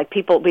that. Like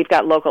we've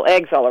got local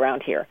eggs all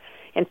around here,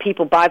 and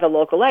people buy the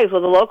local eggs.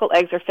 Well, the local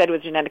eggs are fed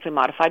with genetically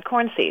modified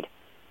corn seed.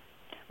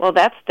 Well,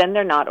 then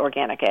they're not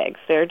organic eggs.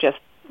 They're just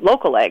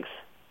local eggs,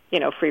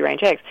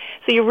 free-range eggs.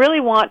 So you really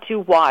want to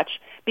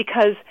watch,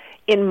 because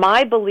in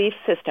my belief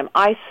system,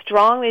 I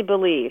strongly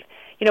believe,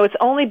 it's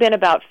only been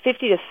about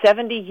 50 to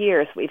 70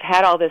 years we've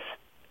had all this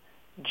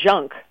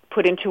junk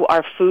put into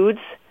our foods,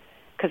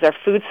 because our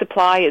food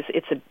supply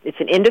it's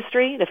an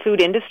industry, the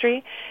food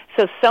industry.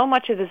 So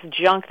much of this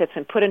junk that's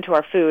been put into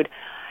our food,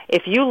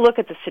 if you look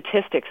at the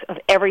statistics of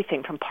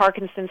everything from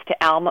Parkinson's to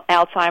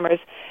Alzheimer's,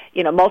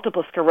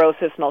 multiple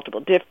sclerosis,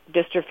 multiple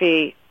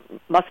dystrophy,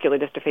 muscular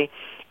dystrophy,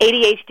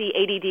 ADHD,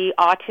 ADD,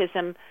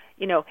 autism,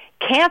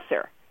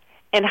 cancer,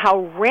 and how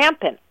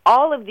rampant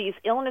all of these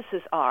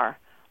illnesses are.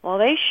 Well,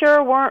 they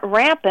sure weren't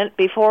rampant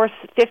before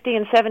 50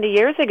 and 70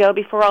 years ago,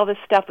 before all this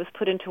stuff was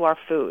put into our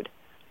food.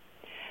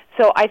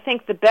 So I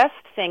think the best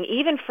thing,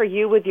 even for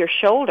you with your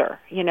shoulder,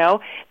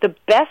 the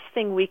best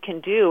thing we can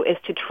do is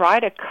to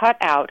try to cut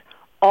out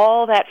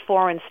all that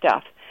foreign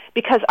stuff.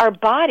 Because our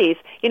bodies,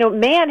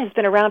 man has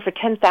been around for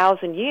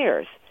 10,000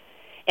 years,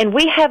 and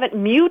we haven't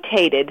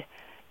mutated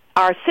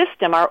our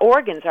system, our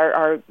organs,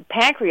 our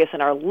pancreas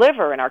and our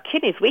liver and our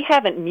kidneys, we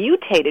haven't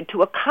mutated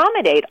to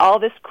accommodate all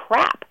this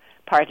crap,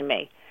 pardon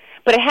me.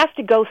 But it has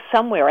to go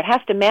somewhere. It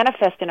has to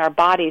manifest in our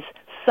bodies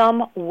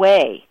some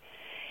way.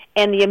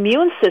 And the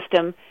immune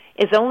system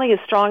is only as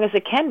strong as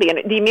it can be. And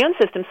the immune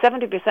system,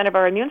 70% of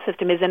our immune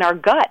system is in our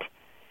gut.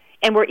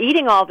 And we're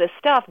eating all this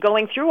stuff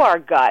going through our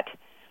gut,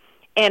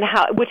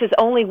 which is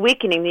only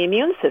weakening the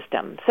immune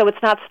system. So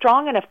it's not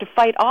strong enough to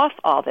fight off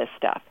all this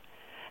stuff.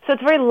 So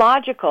it's very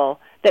logical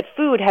that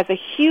food has a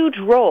huge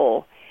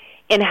role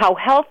in how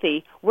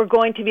healthy we're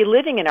going to be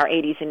living in our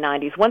 80s and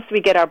 90s. Once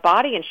we get our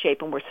body in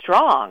shape and we're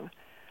strong,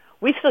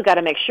 we still got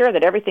to make sure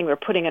that everything we're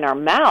putting in our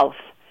mouth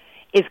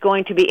is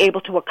going to be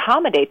able to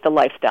accommodate the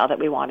lifestyle that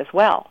we want as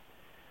well.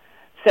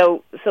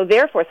 So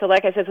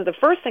like I said, the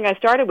first thing I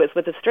started with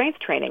the strength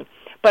training,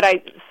 but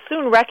I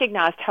soon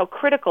recognized how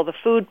critical the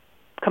food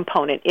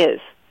component is.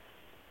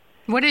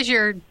 What is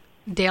your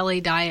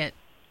daily diet?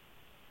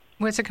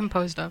 What's it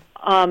composed of?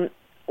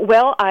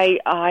 Well, I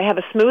have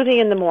a smoothie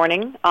in the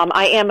morning.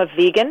 I am a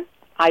vegan.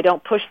 I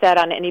don't push that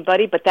on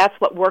anybody, but that's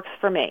what works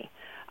for me.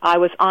 I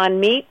was on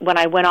meat. When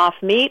I went off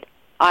meat,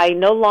 I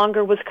no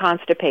longer was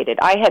constipated.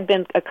 I had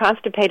been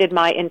constipated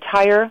my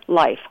entire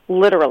life,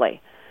 literally,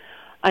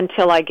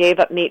 until I gave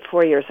up meat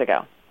 4 years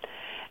ago.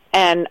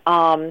 And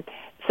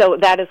so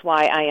that is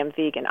why I am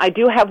vegan. I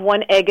do have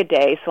 1 egg a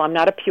day, so I'm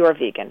not a pure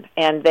vegan,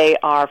 and they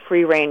are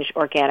free-range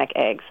organic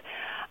eggs.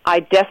 I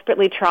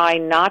desperately try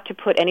not to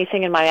put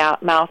anything in my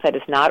mouth that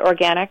is not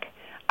organic.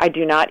 I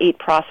do not eat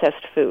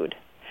processed food.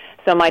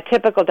 So my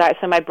typical diet,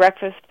 my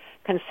breakfast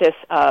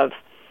consists of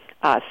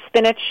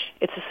spinach,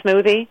 it's a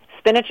smoothie,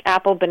 spinach,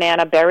 apple,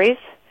 banana, berries,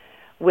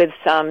 with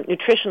some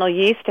nutritional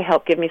yeast to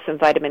help give me some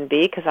vitamin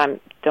B because I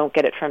don't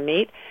get it from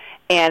meat,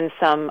 and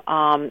some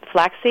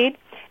flaxseed,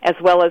 as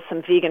well as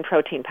some vegan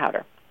protein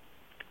powder.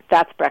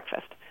 That's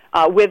breakfast.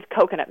 With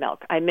coconut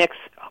milk. I mix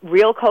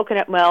real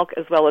coconut milk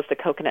as well as the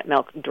coconut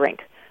milk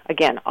drink.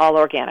 Again, all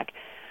organic.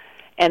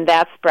 And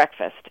that's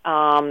breakfast.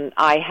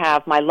 I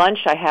have my lunch.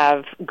 I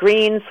have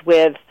greens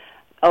with,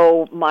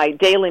 my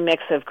daily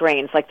mix of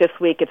grains. Like this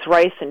week, it's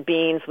rice and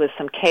beans with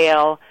some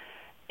kale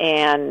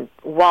and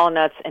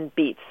walnuts and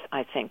beets,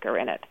 I think, are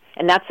in it.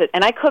 And that's it.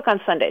 And I cook on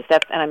Sundays.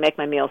 And I make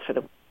my meals for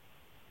the week.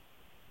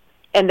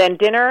 And then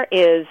dinner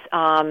is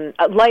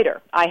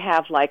lighter. I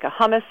have like a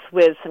hummus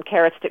with some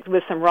carrot sticks,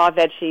 with some raw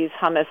veggies,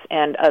 hummus,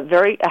 and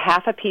a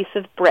half a piece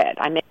of bread.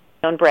 I make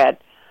my own bread.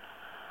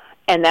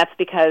 And that's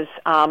because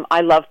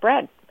I love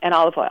bread and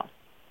olive oil.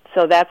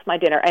 So that's my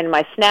dinner. And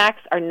my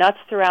snacks are nuts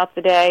throughout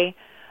the day.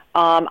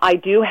 I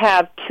do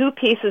have 2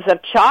 pieces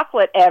of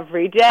chocolate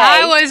every day.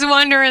 I was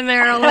wondering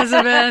there,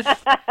 Elizabeth.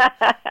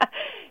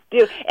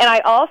 And I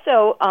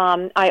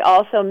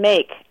also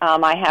make.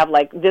 I have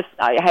like this.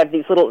 I have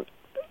these little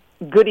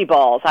goodie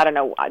balls. I don't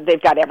know.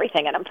 They've got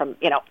everything in them, from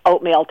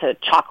oatmeal to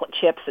chocolate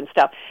chips and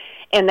stuff.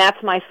 And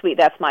that's my sweet.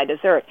 That's my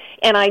dessert.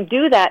 And I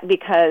do that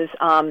because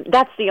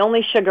that's the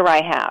only sugar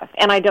I have.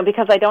 And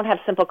because I don't have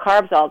simple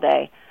carbs all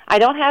day. I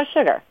don't have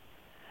sugar.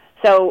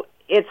 So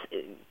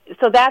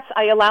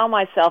I allow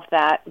myself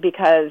that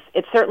because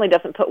it certainly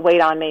doesn't put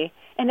weight on me,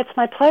 and it's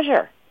my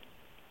pleasure.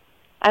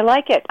 I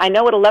like it. I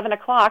know at 11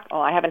 o'clock,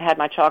 I haven't had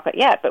my chocolate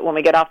yet, but when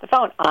we get off the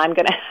phone, I'm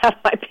going to have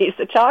my piece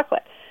of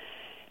chocolate.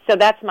 So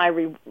that's my,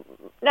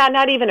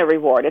 not even a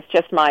reward, it's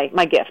just my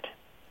gift.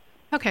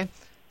 Okay.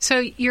 So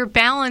you're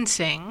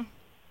balancing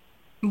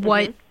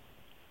what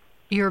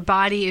your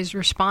body is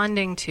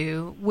responding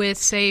to with,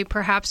 say,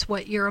 perhaps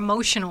what your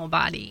emotional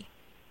body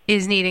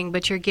is needing,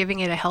 but you're giving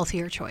it a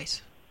healthier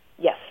choice.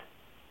 Yes,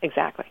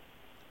 exactly.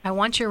 I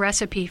want your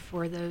recipe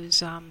for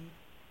those,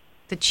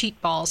 the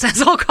cheat balls,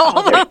 as I'll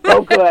call them. They're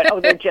so good.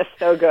 They're just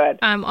so good.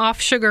 I'm off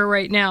sugar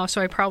right now,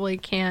 so I probably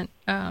can't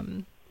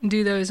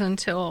do those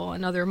until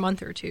another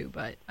month or two,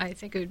 but I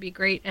think it would be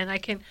great. And I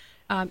can,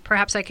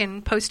 perhaps I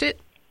can post it,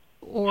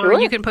 or sure.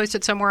 You can post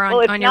it somewhere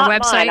on your not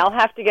website. Mine. I'll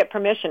have to get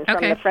permission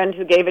from the friend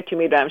who gave it to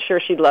me, but I'm sure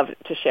she'd love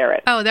to share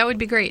it. Oh, that would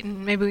be great,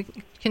 and maybe we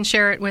can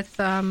share it with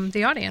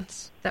the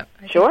audience.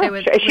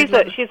 Sure.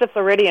 She's a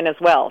Floridian as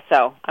well,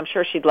 so I'm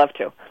sure she'd love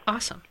to.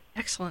 Awesome.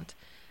 Excellent.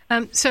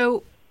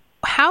 So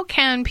how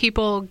can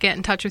people get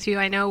in touch with you?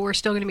 I know we're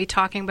still going to be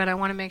talking, but I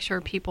want to make sure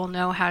people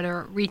know how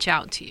to reach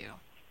out to you.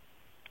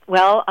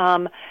 Well,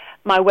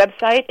 my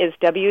website is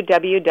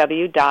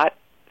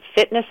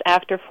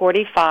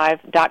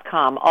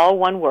www.fitnessafter45.com, all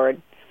one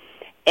word,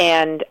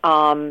 and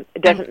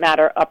it doesn't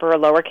matter upper or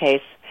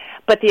lowercase.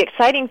 But the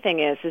exciting thing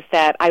is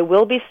that I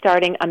will be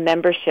starting a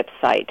membership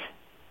site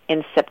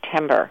in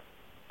September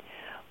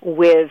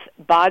with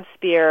a Bod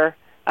Spear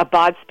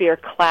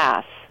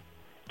class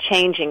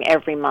changing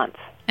every month.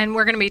 And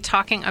we're going to be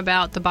talking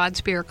about the Bod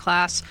Spear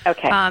class.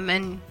 Okay.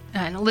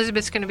 And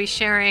Elizabeth's going to be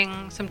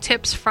sharing some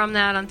tips from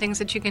that on things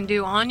that you can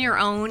do on your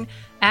own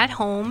at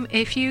home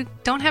if you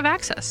don't have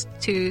access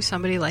to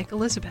somebody like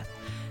Elizabeth.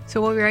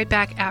 So we'll be right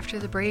back after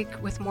the break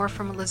with more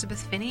from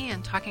Elizabeth Finney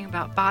and talking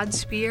about Bod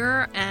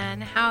Spear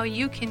and how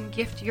you can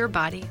gift your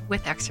body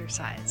with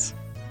exercise.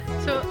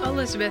 So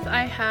Elizabeth,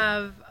 I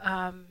have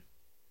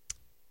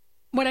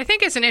What I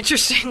think is an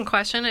interesting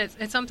question,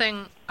 it's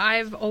something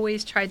I've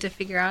always tried to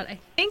figure out. I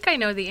think I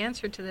know the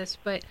answer to this,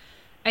 but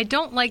I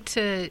don't like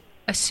to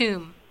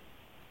assume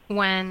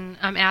when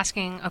I'm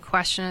asking a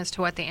question as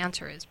to what the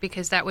answer is,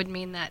 because that would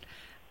mean that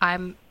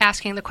I'm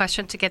asking the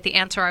question to get the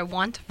answer I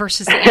want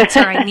versus the answer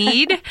I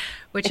need,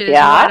 which is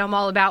what I'm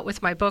all about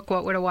with my book,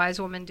 What Would a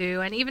Wise Woman Do?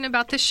 And even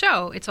about this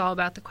show, it's all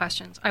about the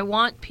questions. I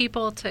want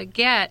people to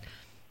get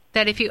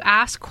that if you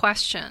ask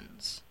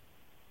questions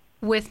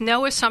with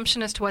no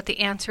assumption as to what the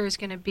answer is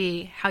going to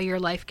be, how your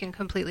life can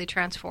completely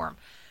transform.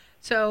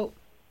 So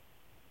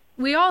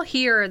we all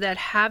hear that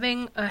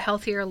having a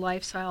healthier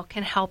lifestyle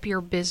can help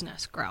your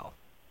business grow.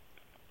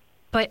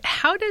 But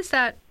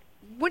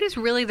what is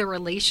really the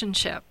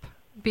relationship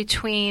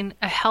between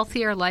a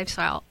healthier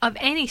lifestyle of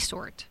any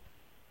sort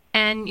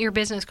and your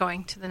business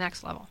going to the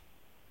next level?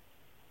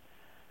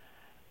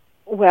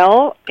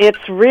 Well,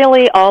 it's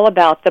really all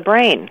about the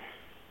brain,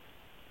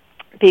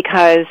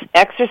 because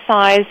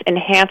exercise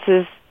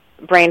enhances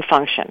brain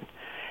function.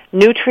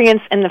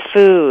 Nutrients in the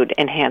food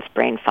enhance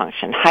brain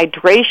function.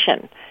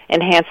 Hydration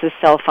enhances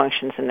cell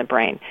functions in the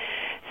brain.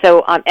 So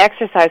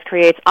exercise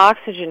creates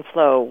oxygen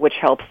flow, which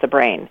helps the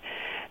brain.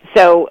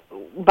 So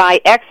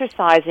by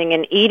exercising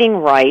and eating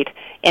right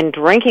and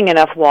drinking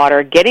enough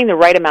water, getting the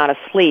right amount of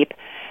sleep,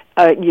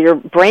 your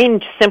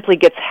brain simply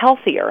gets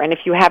healthier. And if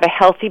you have a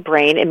healthy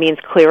brain, it means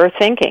clearer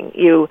thinking.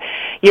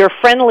 You're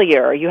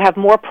friendlier. You have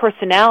more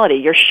personality.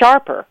 You're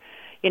sharper.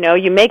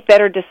 You make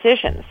better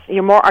decisions.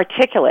 You're more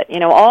articulate.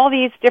 All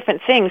these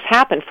different things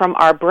happen from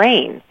our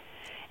brain.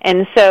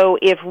 And so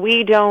if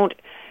we don't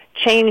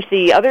change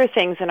the other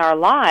things in our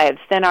lives,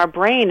 then our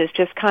brain is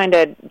just kind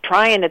of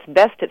trying its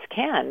best it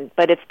can,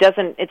 but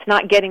it's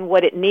not getting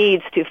what it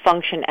needs to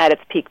function at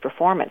its peak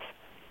performance.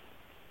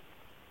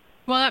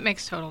 Well, that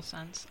makes total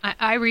sense.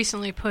 I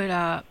recently put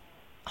a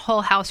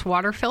whole house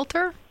water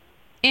filter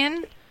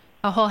in,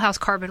 a whole house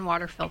carbon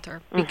water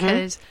filter,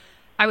 because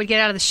I would get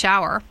out of the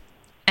shower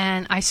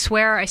and I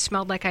swear I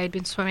smelled like I had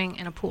been swimming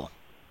in a pool.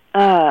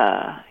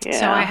 Yeah.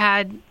 So I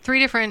had 3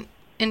 different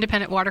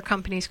independent water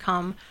companies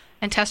come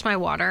and test my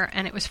water,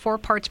 and it was 4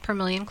 parts per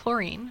million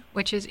chlorine,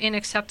 which is in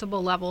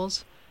acceptable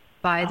levels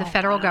by the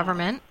federal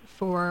government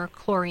for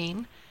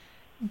chlorine.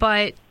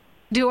 But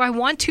do I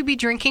want to be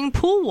drinking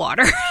pool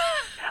water?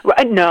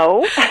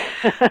 No.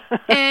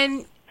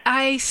 And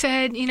I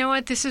said, you know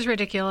what, this is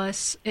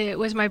ridiculous. It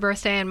was my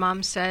birthday, and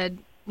Mom said,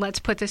 let's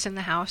put this in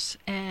the house.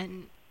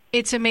 And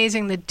it's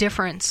amazing the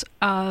difference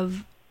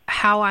of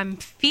how I'm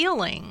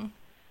feeling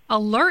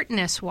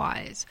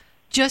alertness-wise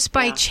just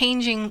by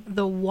changing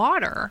the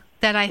water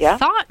that I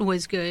thought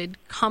was good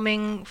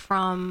coming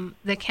from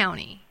the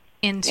county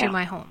into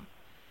my home.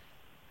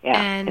 Yeah,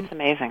 and it's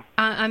amazing.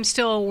 I'm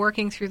still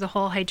working through the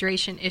whole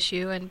hydration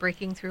issue and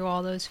breaking through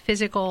all those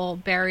physical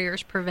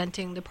barriers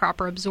preventing the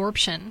proper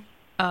absorption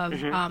of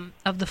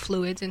the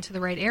fluids into the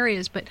right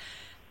areas. But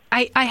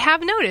I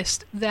have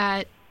noticed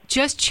that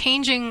just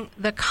changing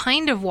the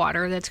kind of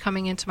water that's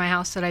coming into my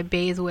house that I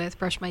bathe with,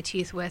 brush my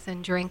teeth with,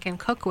 and drink and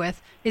cook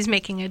with is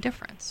making a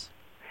difference.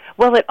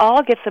 Well, it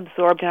all gets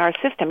absorbed in our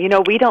system.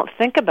 We don't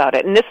think about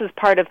it, and this is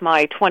part of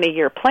my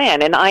 20-year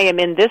plan, and I am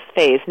in this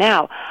phase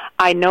now.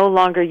 I no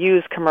longer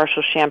use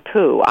commercial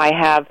shampoo.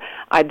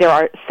 There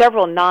are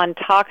several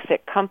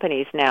non-toxic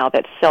companies now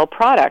that sell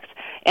products,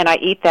 and I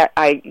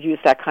use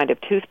that kind of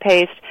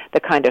toothpaste,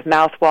 the kind of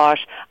mouthwash.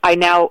 I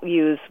now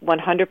use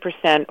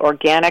 100%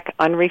 organic,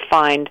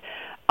 unrefined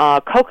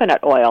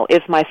coconut oil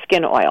is my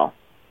skin oil.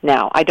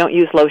 Now, I don't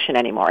use lotion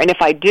anymore. And if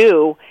I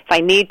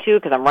need to,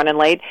 because I'm running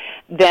late,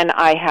 then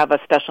I have a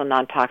special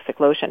non-toxic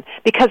lotion.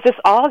 Because this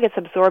all gets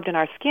absorbed in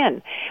our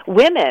skin.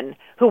 Women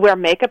who wear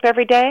makeup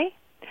every day,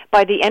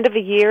 by the end of the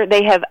year,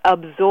 they have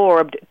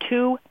absorbed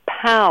 2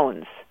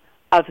 pounds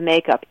of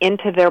makeup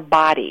into their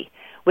body,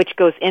 which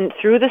goes in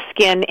through the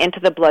skin into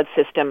the blood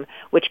system,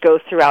 which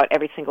goes throughout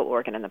every single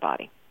organ in the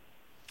body.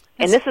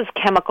 And this is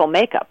chemical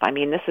makeup. I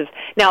mean,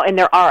 and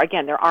there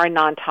are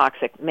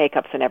non-toxic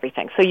makeups and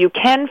everything. So you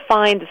can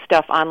find the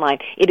stuff online.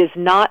 It is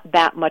not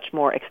that much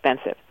more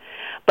expensive.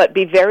 But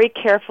be very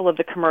careful of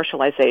the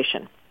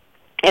commercialization.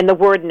 And the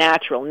word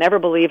natural. Never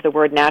believe the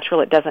word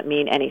natural. It doesn't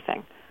mean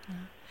anything.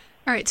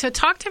 All right, so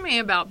talk to me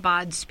about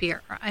Bod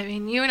Spear. I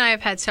mean, you and I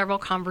have had several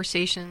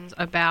conversations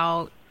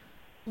about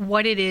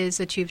what it is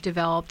that you've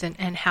developed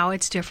and how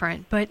it's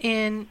different. But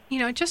in,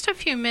 just a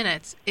few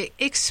minutes,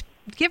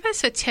 give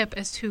us a tip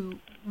as to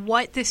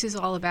what this is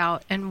all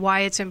about and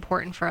why it's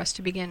important for us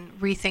to begin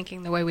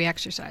rethinking the way we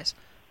exercise.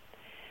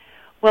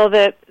 Well,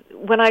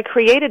 when I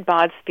created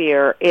Bod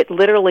Spear, it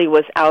literally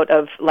was out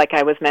of, like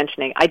I was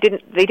mentioning,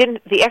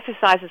 the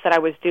exercises that I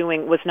was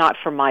doing was not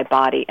for my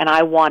body, and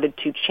I wanted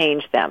to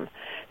change them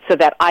so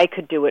that I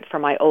could do it for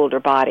my older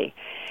body.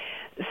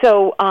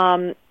 So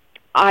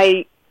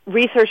I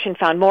researched and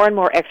found more and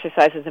more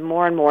exercises and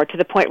more to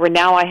the point where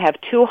now I have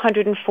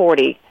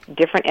 240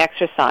 different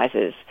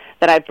exercises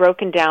that I've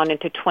broken down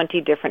into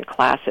 20 different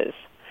classes.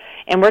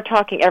 And we're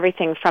talking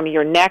everything from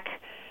your neck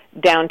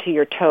down to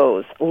your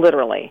toes,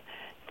 literally.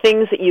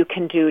 Things that you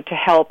can do to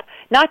help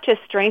not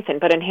just strengthen,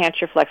 but enhance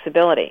your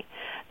flexibility.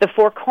 The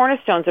 4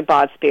 cornerstones of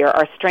Bod Spear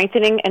are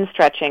strengthening and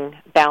stretching,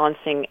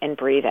 balancing, and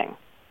breathing.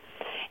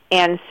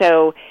 And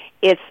so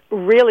it's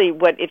really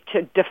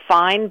to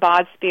define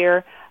Bod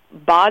Spear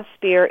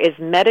is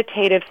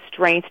meditative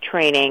strength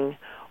training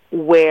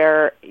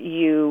where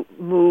you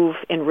move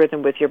in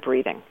rhythm with your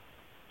breathing.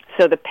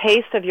 So the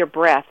pace of your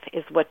breath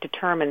is what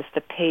determines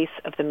the pace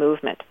of the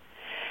movement.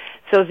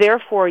 So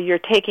therefore, you're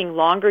taking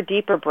longer,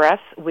 deeper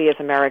breaths. We as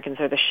Americans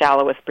are the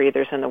shallowest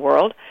breathers in the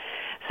world.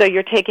 So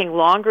you're taking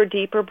longer,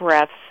 deeper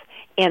breaths,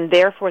 and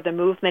therefore the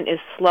movement is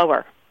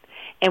slower.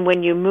 And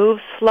when you move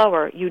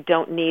slower, you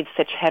don't need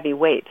such heavy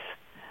weights.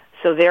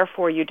 So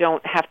therefore, you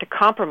don't have to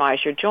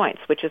compromise your joints,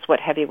 which is what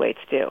heavy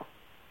weights do.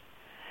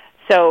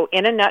 So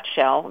in a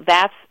nutshell,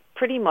 that's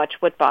pretty much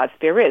what Bod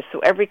Spear is. So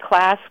every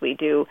class we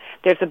do,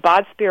 there's a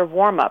Bod Spear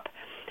warm-up,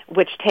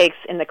 which takes,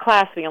 in the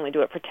class we only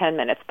do it for 10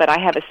 minutes, but I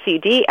have a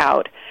CD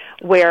out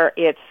where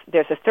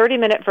there's a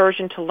 30-minute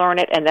version to learn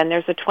it, and then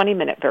there's a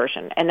 20-minute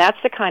version. And that's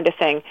the kind of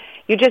thing,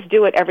 you just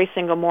do it every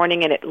single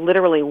morning, and it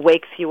literally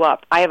wakes you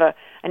up. I have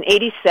an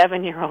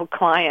 87-year-old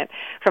client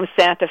from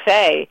Santa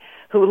Fe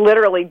who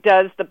literally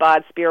does the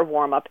Bod Spear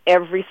warm-up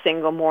every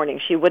single morning.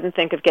 She wouldn't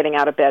think of getting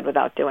out of bed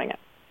without doing it.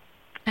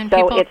 And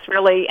it's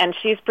really, and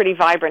she's pretty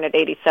vibrant at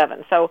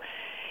 87. So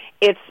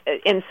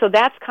so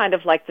that's kind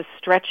of like the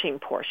stretching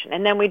portion.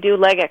 And then we do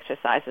leg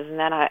exercises, and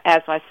then,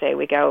 as I say,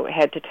 we go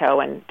head to toe,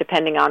 and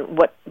depending on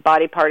what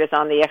body part is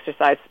on the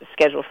exercise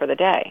schedule for the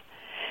day.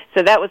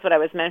 So that was what I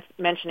was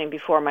mentioning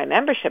before my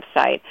membership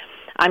site.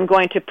 I'm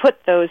going to put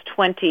those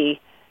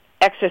 20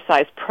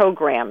 exercise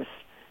programs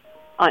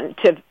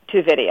to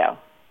video,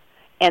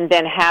 and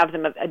then have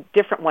them a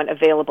different one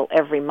available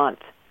every month.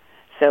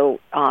 So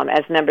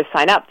as members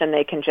sign up, then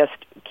they can just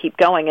keep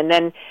going, and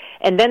then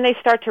they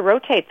start to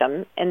rotate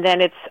them, and then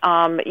it's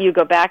you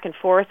go back and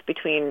forth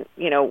between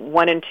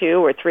 1 and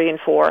 2 or 3 and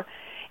 4,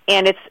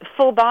 and it's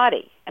full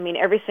body. I mean,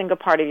 every single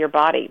part of your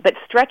body. But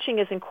stretching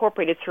is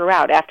incorporated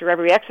throughout. After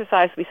every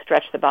exercise, we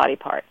stretch the body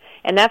part,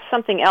 and that's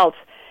something else.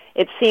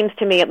 It seems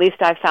to me, at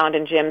least I've found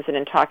in gyms and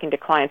in talking to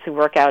clients who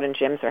work out in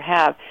gyms or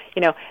have,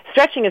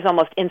 stretching is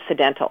almost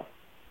incidental.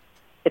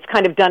 It's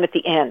kind of done at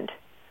the end,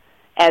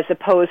 as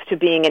opposed to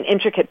being an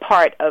intricate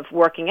part of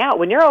working out.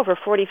 When you're over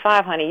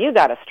 45, honey, you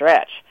got to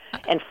stretch.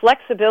 And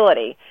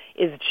flexibility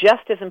is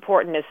just as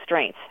important as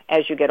strength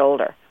as you get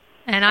older.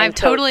 And I've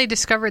totally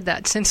discovered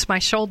that since my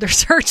shoulder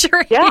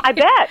surgery. Yeah, I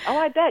bet. Oh,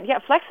 I bet. Yeah,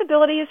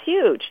 flexibility is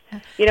huge.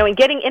 And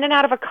getting in and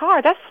out of a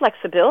car, that's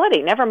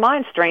flexibility. Never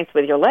mind strength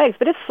with your legs,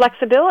 but it's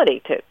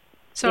flexibility too.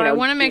 So I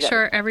want to make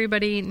sure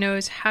everybody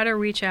knows how to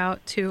reach out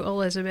to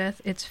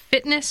Elizabeth. It's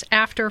Fitness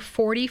After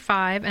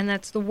 45, and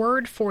that's the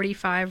word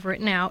 45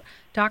 written out,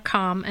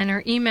 .com, and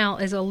her email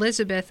is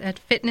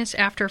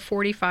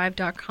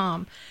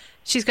elizabeth@fitnessafter45.com.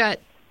 She's got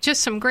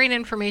just some great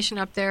information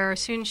up there.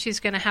 Soon she's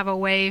going to have a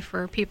way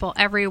for people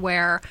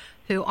everywhere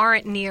who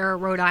aren't near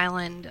Rhode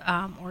Island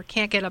or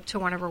can't get up to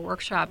one of her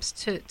workshops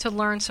to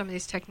learn some of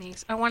these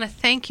techniques. I want to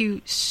thank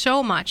you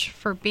so much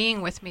for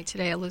being with me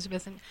today,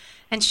 Elizabeth,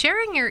 and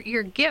sharing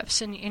your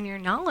gifts and your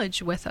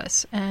knowledge with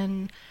us.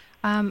 And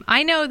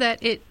I know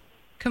that it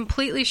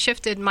completely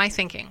shifted my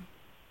thinking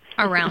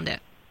around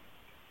it.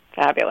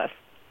 Fabulous.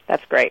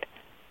 That's great.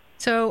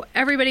 So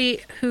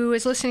everybody who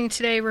is listening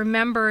today,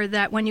 remember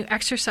that when you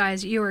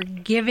exercise, you are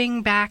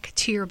giving back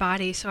to your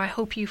body. So I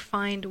hope you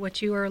find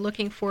what you are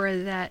looking for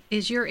that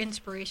is your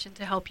inspiration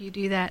to help you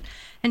do that.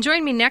 And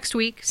join me next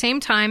week, same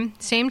time,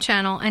 same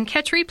channel, and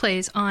catch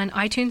replays on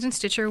iTunes and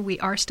Stitcher. We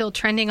are still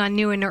trending on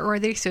New and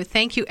Noteworthy, so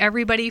thank you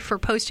everybody for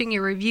posting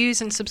your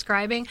reviews and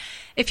subscribing.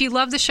 If you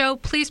love the show,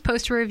 please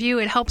post a review.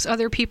 It helps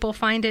other people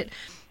find it.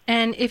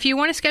 And if you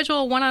want to schedule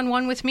a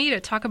one-on-one with me to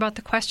talk about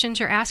the questions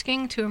you're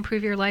asking to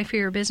improve your life or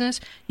your business,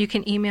 you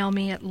can email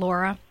me at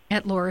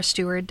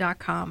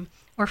laura@laurastewart.com.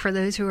 Or for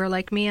those who are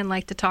like me and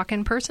like to talk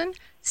in person,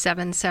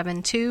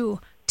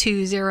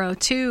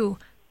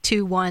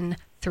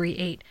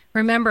 772-202-2138.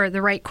 Remember,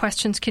 the right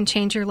questions can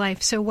change your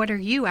life. So what are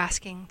you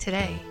asking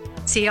today?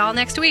 See you all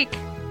next week.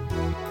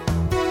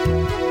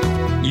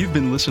 You've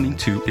been listening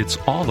to It's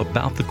All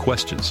About the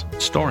Questions,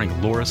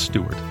 starring Laura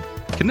Stewart.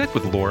 Connect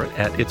with Laura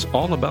at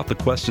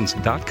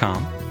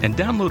it'sallaboutthequestions.com and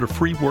download a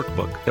free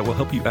workbook that will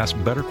help you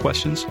ask better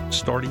questions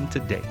starting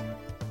today.